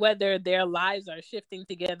 whether their lives are shifting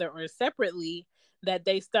together or separately, that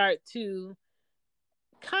they start to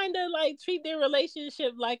kind of like treat their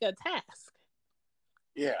relationship like a task.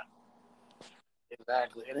 Yeah,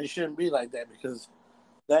 exactly. And it shouldn't be like that because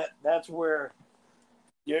that's where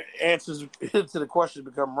your answers to the question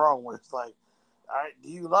become wrong. When it's like, all right, do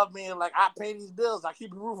you love me? And like, I pay these bills, I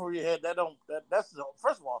keep a roof over your head. That's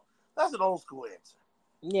first of all, that's an old school answer.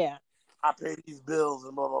 Yeah. I pay these bills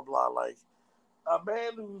and blah, blah, blah. Like, a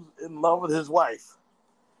man who's in love with his wife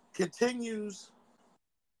continues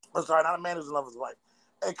I'm sorry, not a man who's in love with his wife.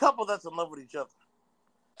 A couple that's in love with each other.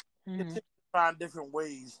 Continue to find different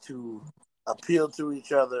ways to appeal to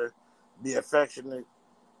each other, be affectionate,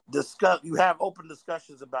 discuss. You have open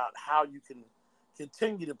discussions about how you can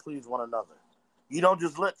continue to please one another. You don't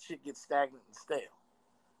just let shit get stagnant and stale.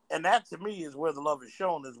 And that to me is where the love is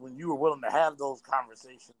shown, is when you are willing to have those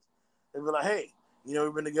conversations and be like, hey,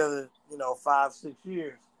 we've been together, 5, 6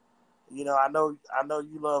 years. I know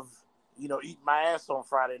you love, eating my ass on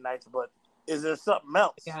Friday nights, but is there something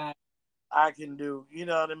else I can do? You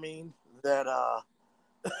know what I mean? That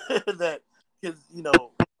that can,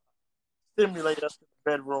 stimulate us in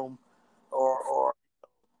the bedroom or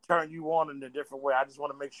turn you on in a different way. I just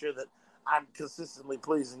want to make sure that I'm consistently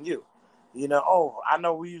pleasing you. I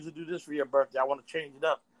know we usually do this for your birthday. I want to change it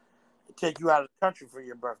up and take you out of the country for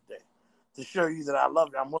your birthday to show you that I love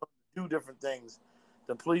you. I'm willing to do different things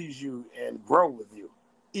to please you and grow with you,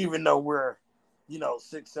 even though we're,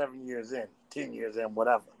 6, 7 years in, 10 years in,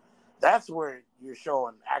 whatever. That's where you're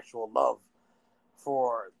showing actual love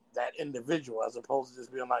for that individual, as opposed to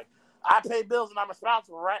just being like, I pay bills and I'm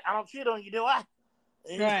responsible, right? I don't cheat on you, do I?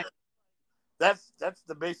 Right. That's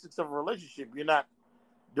the basics of a relationship. You're not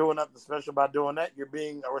doing nothing special by doing that. You're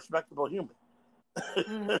being a respectable human.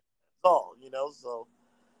 That's all, So,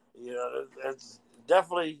 it's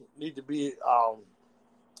definitely need to be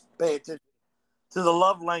pay attention to the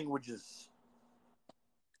love languages.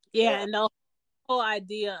 Yeah, and the whole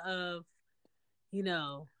idea of,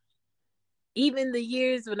 even the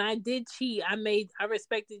years when I did cheat, I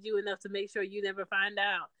respected you enough to make sure you never find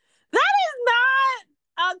out. That is not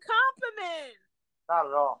a compliment. Not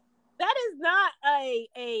at all. That is not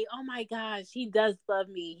a oh my gosh, he does love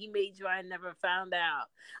me. He made sure I never found out.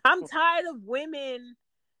 I'm tired of women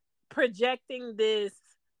projecting this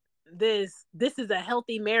is a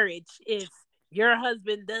healthy marriage if your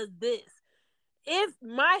husband does this. If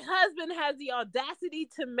my husband has the audacity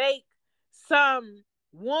to make some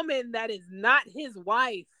woman that is not his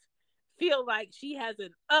wife feel like she has an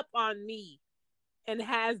up on me and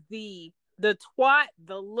has the twat,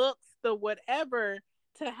 the looks, the whatever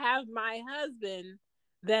to have my husband,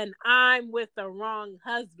 then I'm with the wrong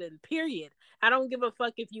husband, period. I don't give a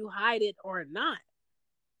fuck if you hide it or not.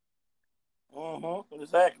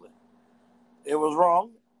 Exactly. It was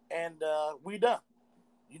wrong, and we done.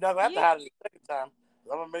 You're not going to have to hide it the second time.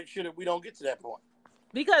 I'm going to make sure that we don't get to that point.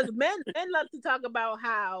 Because men love to talk about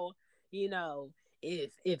how,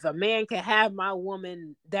 if a man can have my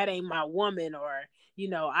woman, that ain't my woman, or,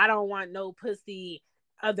 I don't want no pussy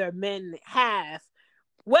other men have.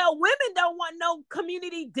 Well, women don't want no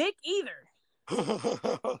community dick either.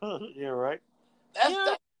 You're right.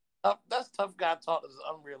 That's tough guy talk is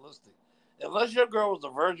unrealistic. Unless your girl was a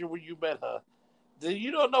virgin when you met her, then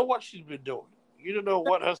you don't know what she's been doing. You don't know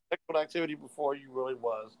what her sexual activity before you really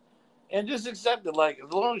was. And just accept it. Like,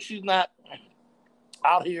 as long as she's not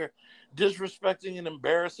out here disrespecting and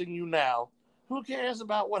embarrassing you now, who cares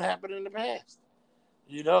about what happened in the past?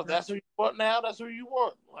 If that's who you want now, that's who you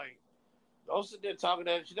want. Like, don't sit there talking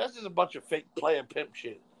that shit. That's just a bunch of fake player pimp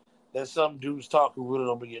shit that some dudes talk who really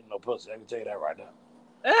don't be getting no pussy. I can tell you that right now.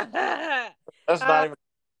 That's not even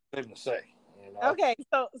a thing to say. Okay,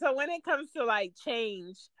 so when it comes to like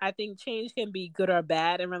change, I think change can be good or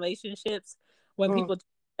bad in relationships. When people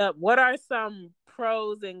up, what are some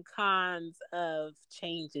pros and cons of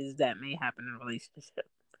changes that may happen in a relationship,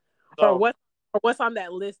 or what's on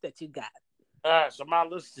that list that you got? All right, so my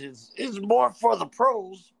list is more for the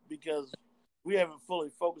pros because we haven't fully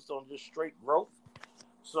focused on just straight growth.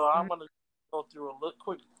 So I'm gonna go through a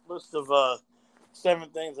quick list of 7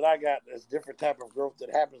 things that I got as different type of growth that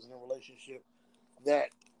happens in a relationship. That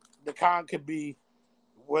the con could be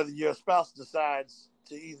whether your spouse decides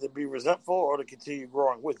to either be resentful or to continue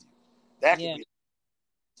growing with you. That could be.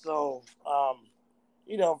 So,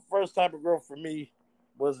 first type of growth for me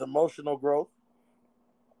was emotional growth,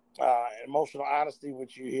 emotional honesty,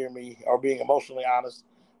 which you hear me, or being emotionally honest,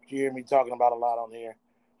 which you hear me talking about a lot on here,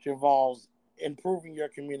 which involves improving your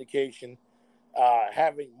communication,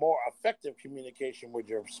 having more effective communication with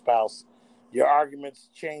your spouse. Your arguments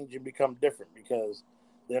change and become different because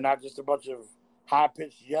they're not just a bunch of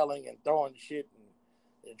high-pitched yelling and throwing shit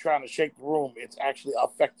and trying to shake the room. It's actually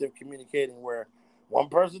effective communicating where one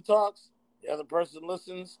person talks, the other person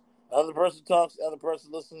listens, the other person talks, the other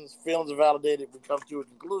person listens, feelings are validated, we come to a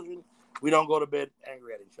conclusion, we don't go to bed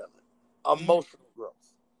angry at each other. Emotional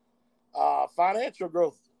growth. Financial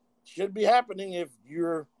growth should be happening if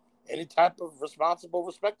you're any type of responsible,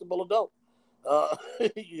 respectable adult.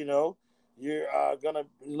 You're going to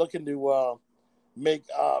be looking to make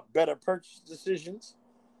better purchase decisions.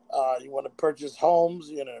 You want to purchase homes,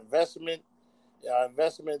 you're in an investment.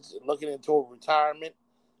 investments, looking into retirement.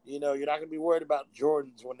 You're not going to be worried about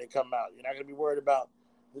Jordans when they come out. You're not going to be worried about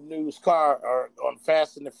the newest car or on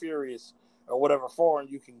Fast and the Furious or whatever foreign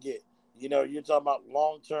you can get. You're talking about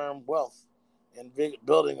long-term wealth and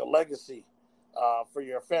building a legacy for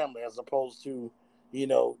your family, as opposed to,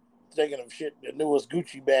 thinking of shit, the newest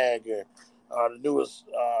Gucci bag or the newest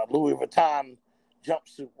Louis Vuitton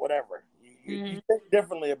jumpsuit, whatever. You think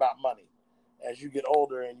differently about money as you get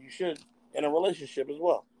older, and you should in a relationship as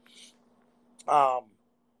well.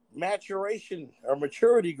 Maturation or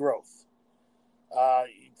maturity growth.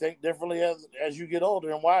 You think differently as you get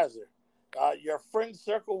older and wiser. Your friend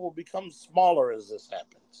circle will become smaller as this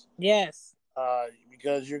happens. Yes.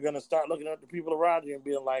 Because you're going to start looking at the people around you and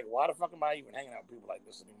being like, why the fuck am I even hanging out with people like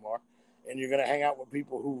this anymore? And you're going to hang out with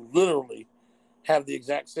people who literally have the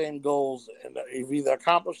exact same goals and have either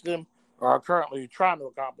accomplished them or are currently trying to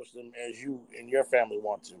accomplish them as you and your family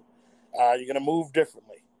want to. You're going to move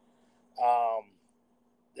differently.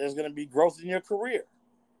 There's going to be growth in your career.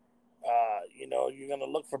 You're going to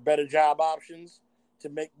look for better job options to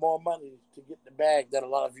make more money to get the bag that a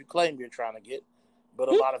lot of you claim you're trying to get, but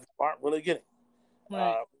a lot of you aren't really getting.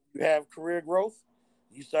 Right. You have career growth.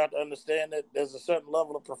 You start to understand that there's a certain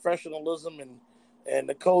level of professionalism and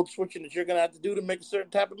the code switching that you're going to have to do to make a certain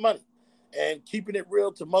type of money. And keeping it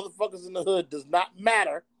real to motherfuckers in the hood does not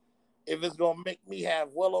matter if it's going to make me have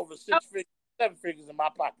well over 6 figures, 7 figures in my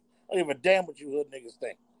pocket. I don't give a damn what you hood niggas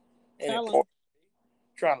think. And important,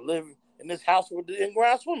 trying to live in this house with the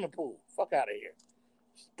in-ground swimming pool. Fuck out of here.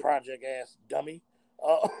 Project ass dummy.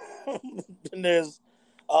 And there's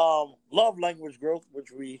love language growth,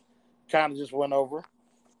 which we kind of just went over.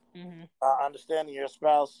 Understanding your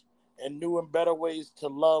spouse and new and better ways to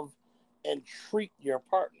love and treat your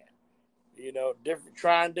partner.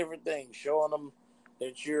 Trying different things, showing them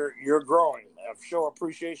that you're growing. Show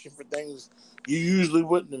appreciation for things you usually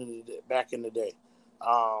wouldn't back in the day.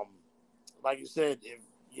 Like you said, if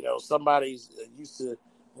somebody's used to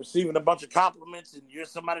receiving a bunch of compliments and you're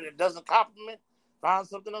somebody that doesn't compliment, find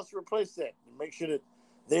something else to replace that and make sure that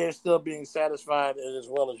they're still being satisfied as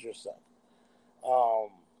well as yourself.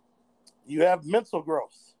 You have mental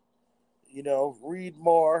growth. Read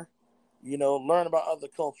more. Learn about other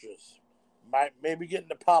cultures. Maybe get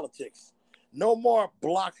into politics. No more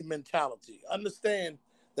block mentality. Understand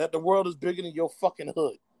that the world is bigger than your fucking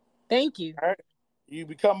hood. Thank you. All right? You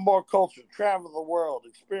become more cultured. Travel the world.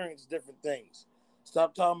 Experience different things.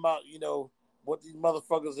 Stop talking about, what these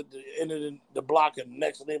motherfuckers at the end of the block in the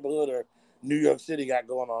next neighborhood or New York City got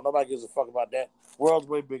going on. Nobody gives a fuck about that. World's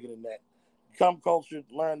way bigger than that. Become cultured,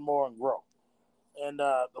 learn more, and grow. And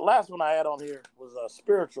the last one I had on here was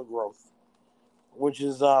spiritual growth, which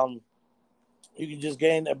is you can just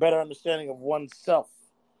gain a better understanding of oneself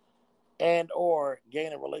and or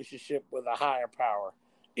gain a relationship with a higher power.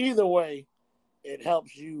 Either way, it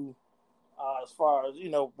helps you as far as,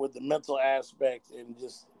 with the mental aspect and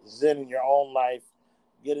just zen in your own life,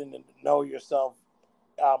 getting to know yourself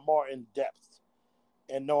more in depth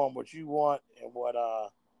and knowing what you want and what,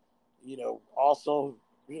 also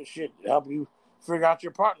shit help you figure out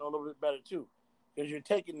your partner a little bit better too, because you're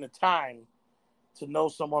taking the time to know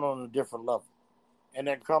someone on a different level. And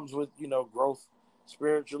that comes with, growth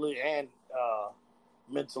spiritually and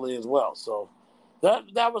mentally as well. So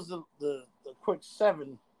that was the quick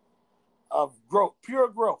 7 of growth, pure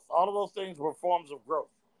growth. All of those things were forms of growth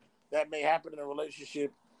that may happen in a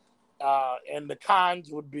relationship. And the cons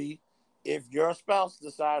would be if your spouse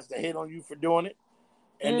decides to hate on you for doing it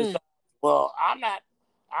and decides, well,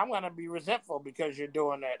 I'm going to be resentful because you're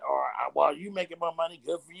doing that. Or, well, you making more money,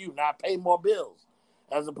 good for you. Now I pay more bills.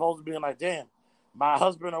 As opposed to being like, damn, my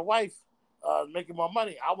husband or wife making more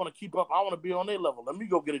money. I want to keep up. I want to be on their level. Let me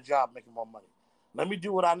go get a job making more money. Let me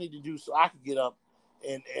do what I need to do so I can get up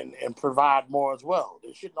and provide more as well.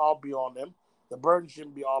 It shouldn't all be on them. The burden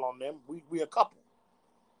shouldn't be all on them. We a couple.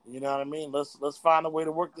 You know what I mean? Let's find a way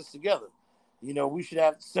to work this together. We should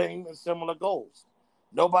have the same and similar goals.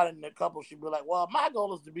 Nobody in the couple should be like, well, my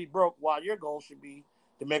goal is to be broke while your goal should be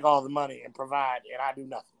to make all the money and provide and I do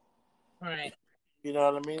nothing. Right. You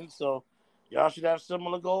know what I mean? So y'all should have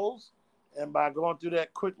similar goals. And by going through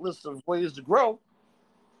that quick list of ways to grow,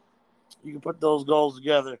 you can put those goals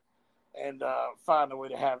together and find a way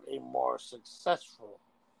to have a more successful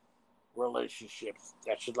relationship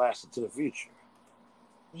that should last into the future.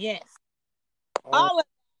 Yes. All of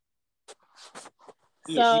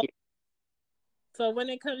So when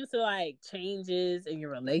it comes to like changes in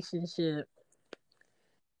your relationship,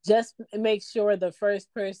 just make sure the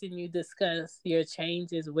first person you discuss your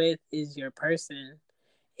changes with is your person.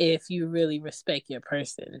 If you really respect your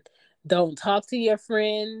person, don't talk to your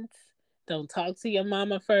friends Don't talk to your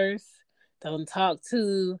mama first. Don't talk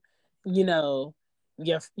to, you know,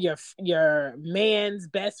 your man's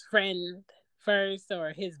best friend first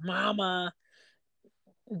or his mama.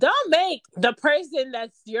 Don't make the person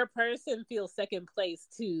that's your person feel second place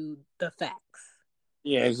to the facts.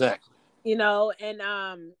 Yeah, exactly.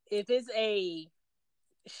 And if it's a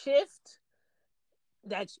shift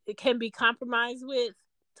that it can be compromised with,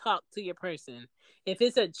 talk to your person. If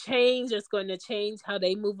it's a change that's going to change how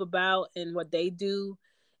they move about and what they do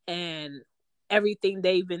and everything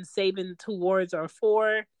they've been saving towards or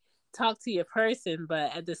for, talk to your person.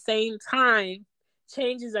 But at the same time,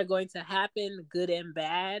 changes are going to happen, good and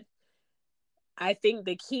bad. I think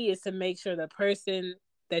the key is to make sure the person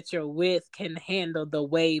that you're with can handle the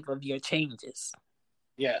wave of your changes.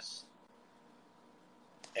 Yes.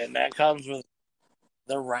 And that comes with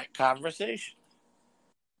the right conversation.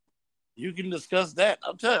 You can discuss that.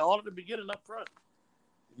 I'll tell you, all at the beginning up front.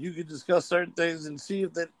 You can discuss certain things and see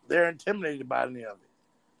if they're intimidated by any of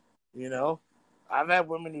it. I've had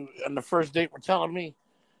women who, on the first date, were telling me,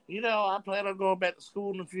 I plan on going back to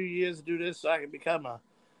school in a few years to do this so I can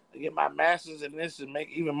get my master's in this and make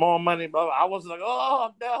even more money. But I was like,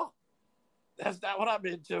 oh, no, that's not what I've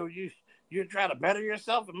been told. You're trying to better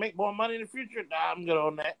yourself and make more money in the future? Nah, I'm good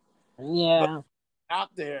on that. Yeah. But out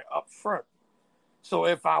there up front. So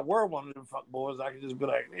if I were one of them fuck boys, I could just be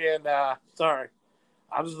like, yeah, nah, sorry.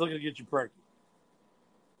 I'm just looking to get you pregnant.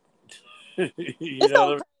 It's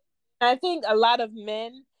okay. I think there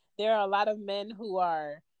are a lot of men who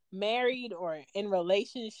are married or in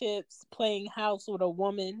relationships playing house with a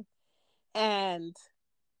woman, and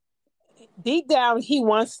deep down he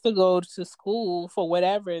wants to go to school for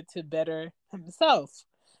whatever to better himself.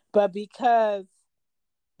 But because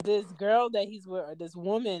this girl that he's with or this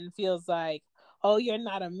woman feels like, oh, you're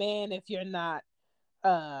not a man if you're not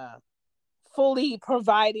fully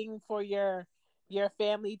providing for your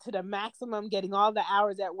family to the maximum, getting all the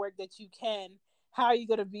hours at work that you can. How are you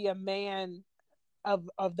going to be a man of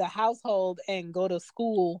the household and go to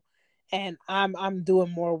school and I'm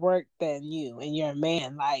doing more work than you and you're a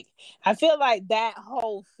man? Like, I feel like that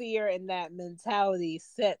whole fear and that mentality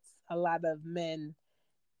sets a lot of men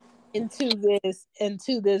into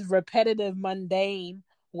this repetitive, mundane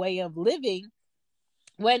way of living,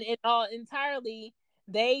 when in all entirely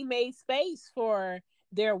they made space for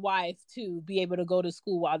their wife to be able to go to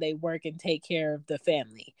school while they work and take care of the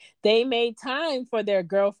family. They made time for their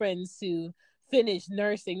girlfriends to finish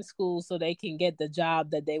nursing school so they can get the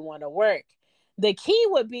job that they want to work. The key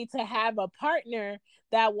would be to have a partner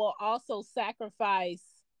that will also sacrifice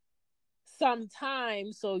some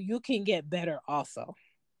time so you can get better also.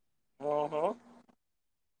 Uh-huh.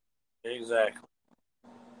 Exactly.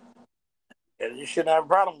 And you shouldn't have a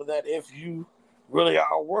problem with that if you really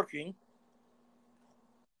are working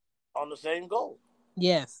on the same goal.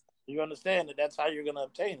 Yes. You understand that that's how you're going to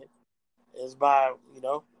obtain it, is by,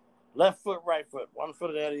 left foot, right foot, one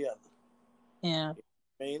foot ahead of the other. Yeah.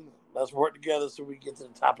 I mean, let's work together so we get to the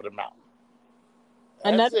top of the mountain.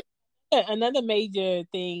 That's Another major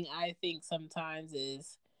thing I think sometimes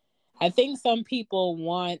is, I think some people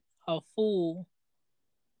want a fool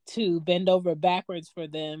to bend over backwards for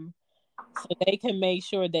them so they can make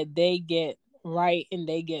sure that they get right and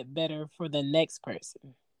they get better for the next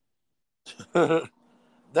person.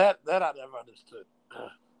 that I never understood.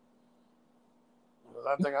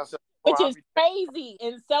 I think I said before, which is crazy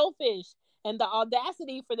and selfish, and the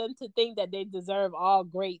audacity for them to think that they deserve all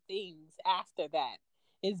great things after that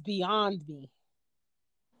is beyond me.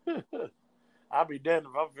 I'll be damned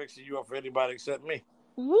if I'm fixing you up for anybody except me.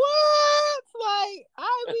 What? Like,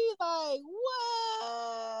 I be like,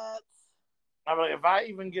 what? I mean, if I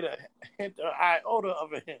even get a hint or iota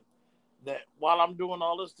of a hint that while I'm doing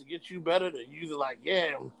all this to get you better, that you're like,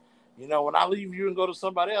 yeah, when I leave you and go to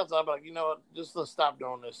somebody else, I'm like, just let's stop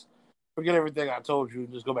doing this. Forget everything I told you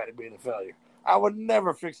and just go back to being a failure. I would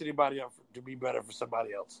never fix anybody up to be better for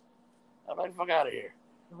somebody else. I'm like, fuck out of here.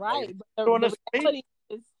 Right. Like, but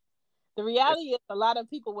the reality is a lot of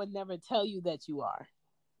people would never tell you that you are.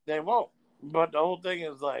 They won't. But the whole thing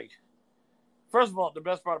is like, first of all, the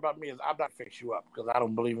best part about me is I'm not fix you up because I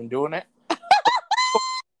don't believe in doing that.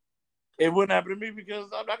 It wouldn't happen to me because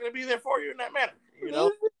I'm not going to be there for you in that manner.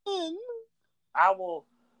 I will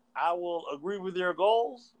agree with your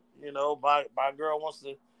goals. My girl wants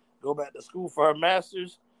to go back to school for her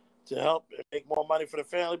master's to help and make more money for the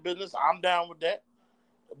family business. I'm down with that.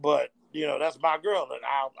 But, that's my girl that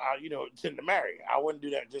I intend to marry. I wouldn't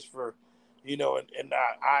do that just for, and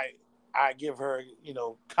I give her,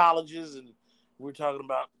 colleges, and we're talking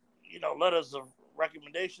about, letters of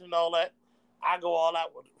recommendation and all that. I go all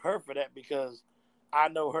out with her for that because I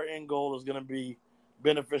know her end goal is going to be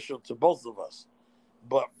beneficial to both of us.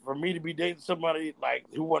 But for me to be dating somebody like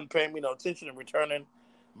who wasn't paying me no attention and returning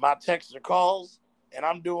my texts or calls, and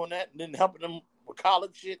I'm doing that and then helping them with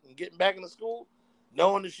college shit and getting back into school,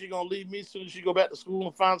 knowing that she's going to leave me as soon as she go back to school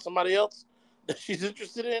and find somebody else that she's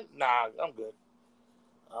interested in, nah, I'm good.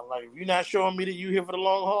 I'm like, if you're not showing me that you're here for the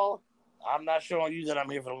long haul, I'm not showing you that I'm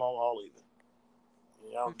here for the long haul either.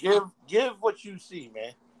 You know, give what you see,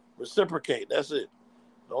 man. Reciprocate. That's it.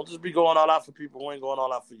 Don't just be going all out for people who ain't going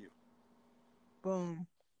all out for you. Boom.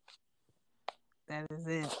 That is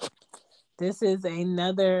it. This is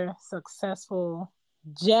another successful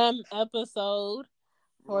gem episode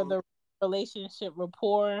for the Relationship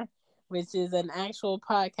Rapport, which is an actual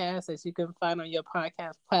podcast that you can find on your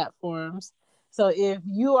podcast platforms. So if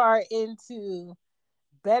you are into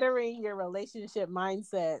bettering your relationship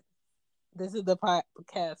mindset, this is the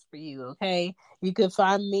podcast for you, okay? You can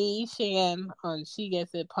find me, Shan, on She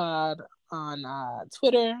Gets It Pod on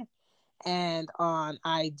Twitter and on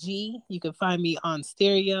IG. You can find me on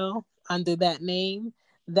Stereo under that name.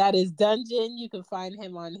 That is Dungeon. You can find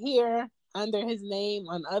him on here under his name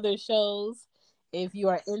on other shows. If you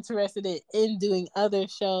are interested in doing other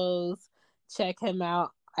shows, check him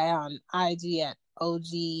out on IG at OG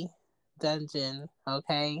Dungeon.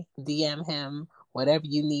 Okay, DM him, whatever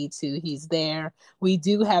you need to. He's there. We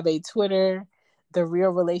do have a Twitter, The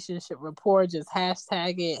Real Relationship Rapport. Just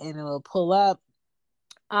hashtag it and it will pull up.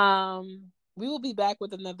 We will be back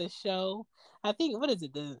with another show. I think, what is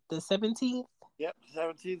it, the 17th? Yep,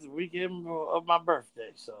 17th weekend of my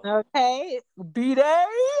birthday. So okay, B-Day.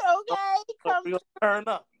 Okay, so we're gonna turn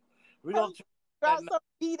up. We're gonna drop some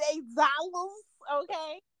B-Day dollars.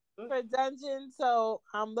 Okay, for Dungeon. So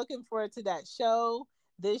I'm looking forward to that show.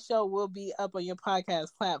 This show will be up on your podcast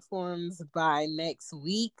platforms by next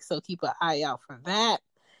week, so keep an eye out for that.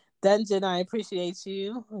 Dungeon, I appreciate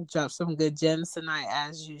you. Drop some good gems tonight,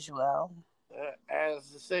 as usual. As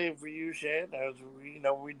the same for you, Shan, as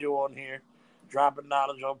we do on here, dropping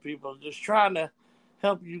knowledge on people, just trying to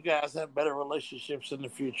help you guys have better relationships in the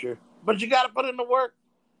future. But you got to put in the work.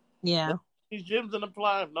 Yeah. These gems and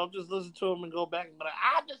apply them. Don't just listen to them and go back and be like,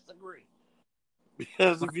 I disagree.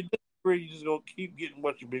 Because if you disagree, you're just going to keep getting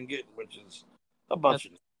what you've been getting, which is a bunch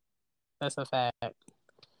of. That's a fact.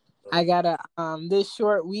 I gotta, this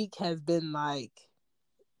short week has been like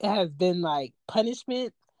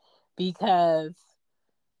punishment because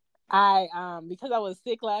I was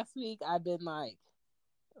sick last week. I've been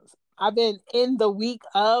in the week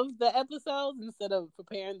of the episodes instead of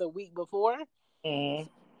preparing the week before. Mm-hmm.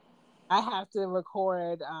 I have to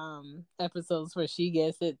record episodes for She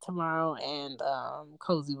Gets It tomorrow and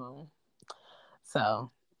Cozy Room.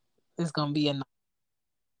 So it's gonna be a night.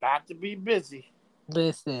 About to be busy.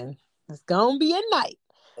 Listen, it's gonna be a night.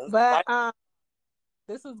 But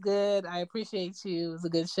this was good. I appreciate you. It was a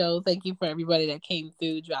good show. Thank you for everybody that came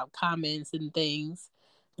through, dropped comments and things.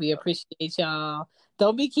 We appreciate y'all.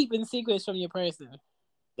 Don't be keeping secrets from your person.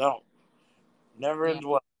 Don't. Never ends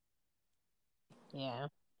well. Yeah.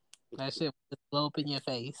 That shit will just blow up in your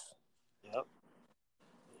face. Yep.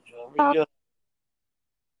 Y'all be good.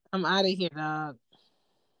 I'm out of here, dog.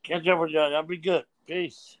 Catch up with y'all. Y'all be good.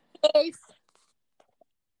 Peace. Peace.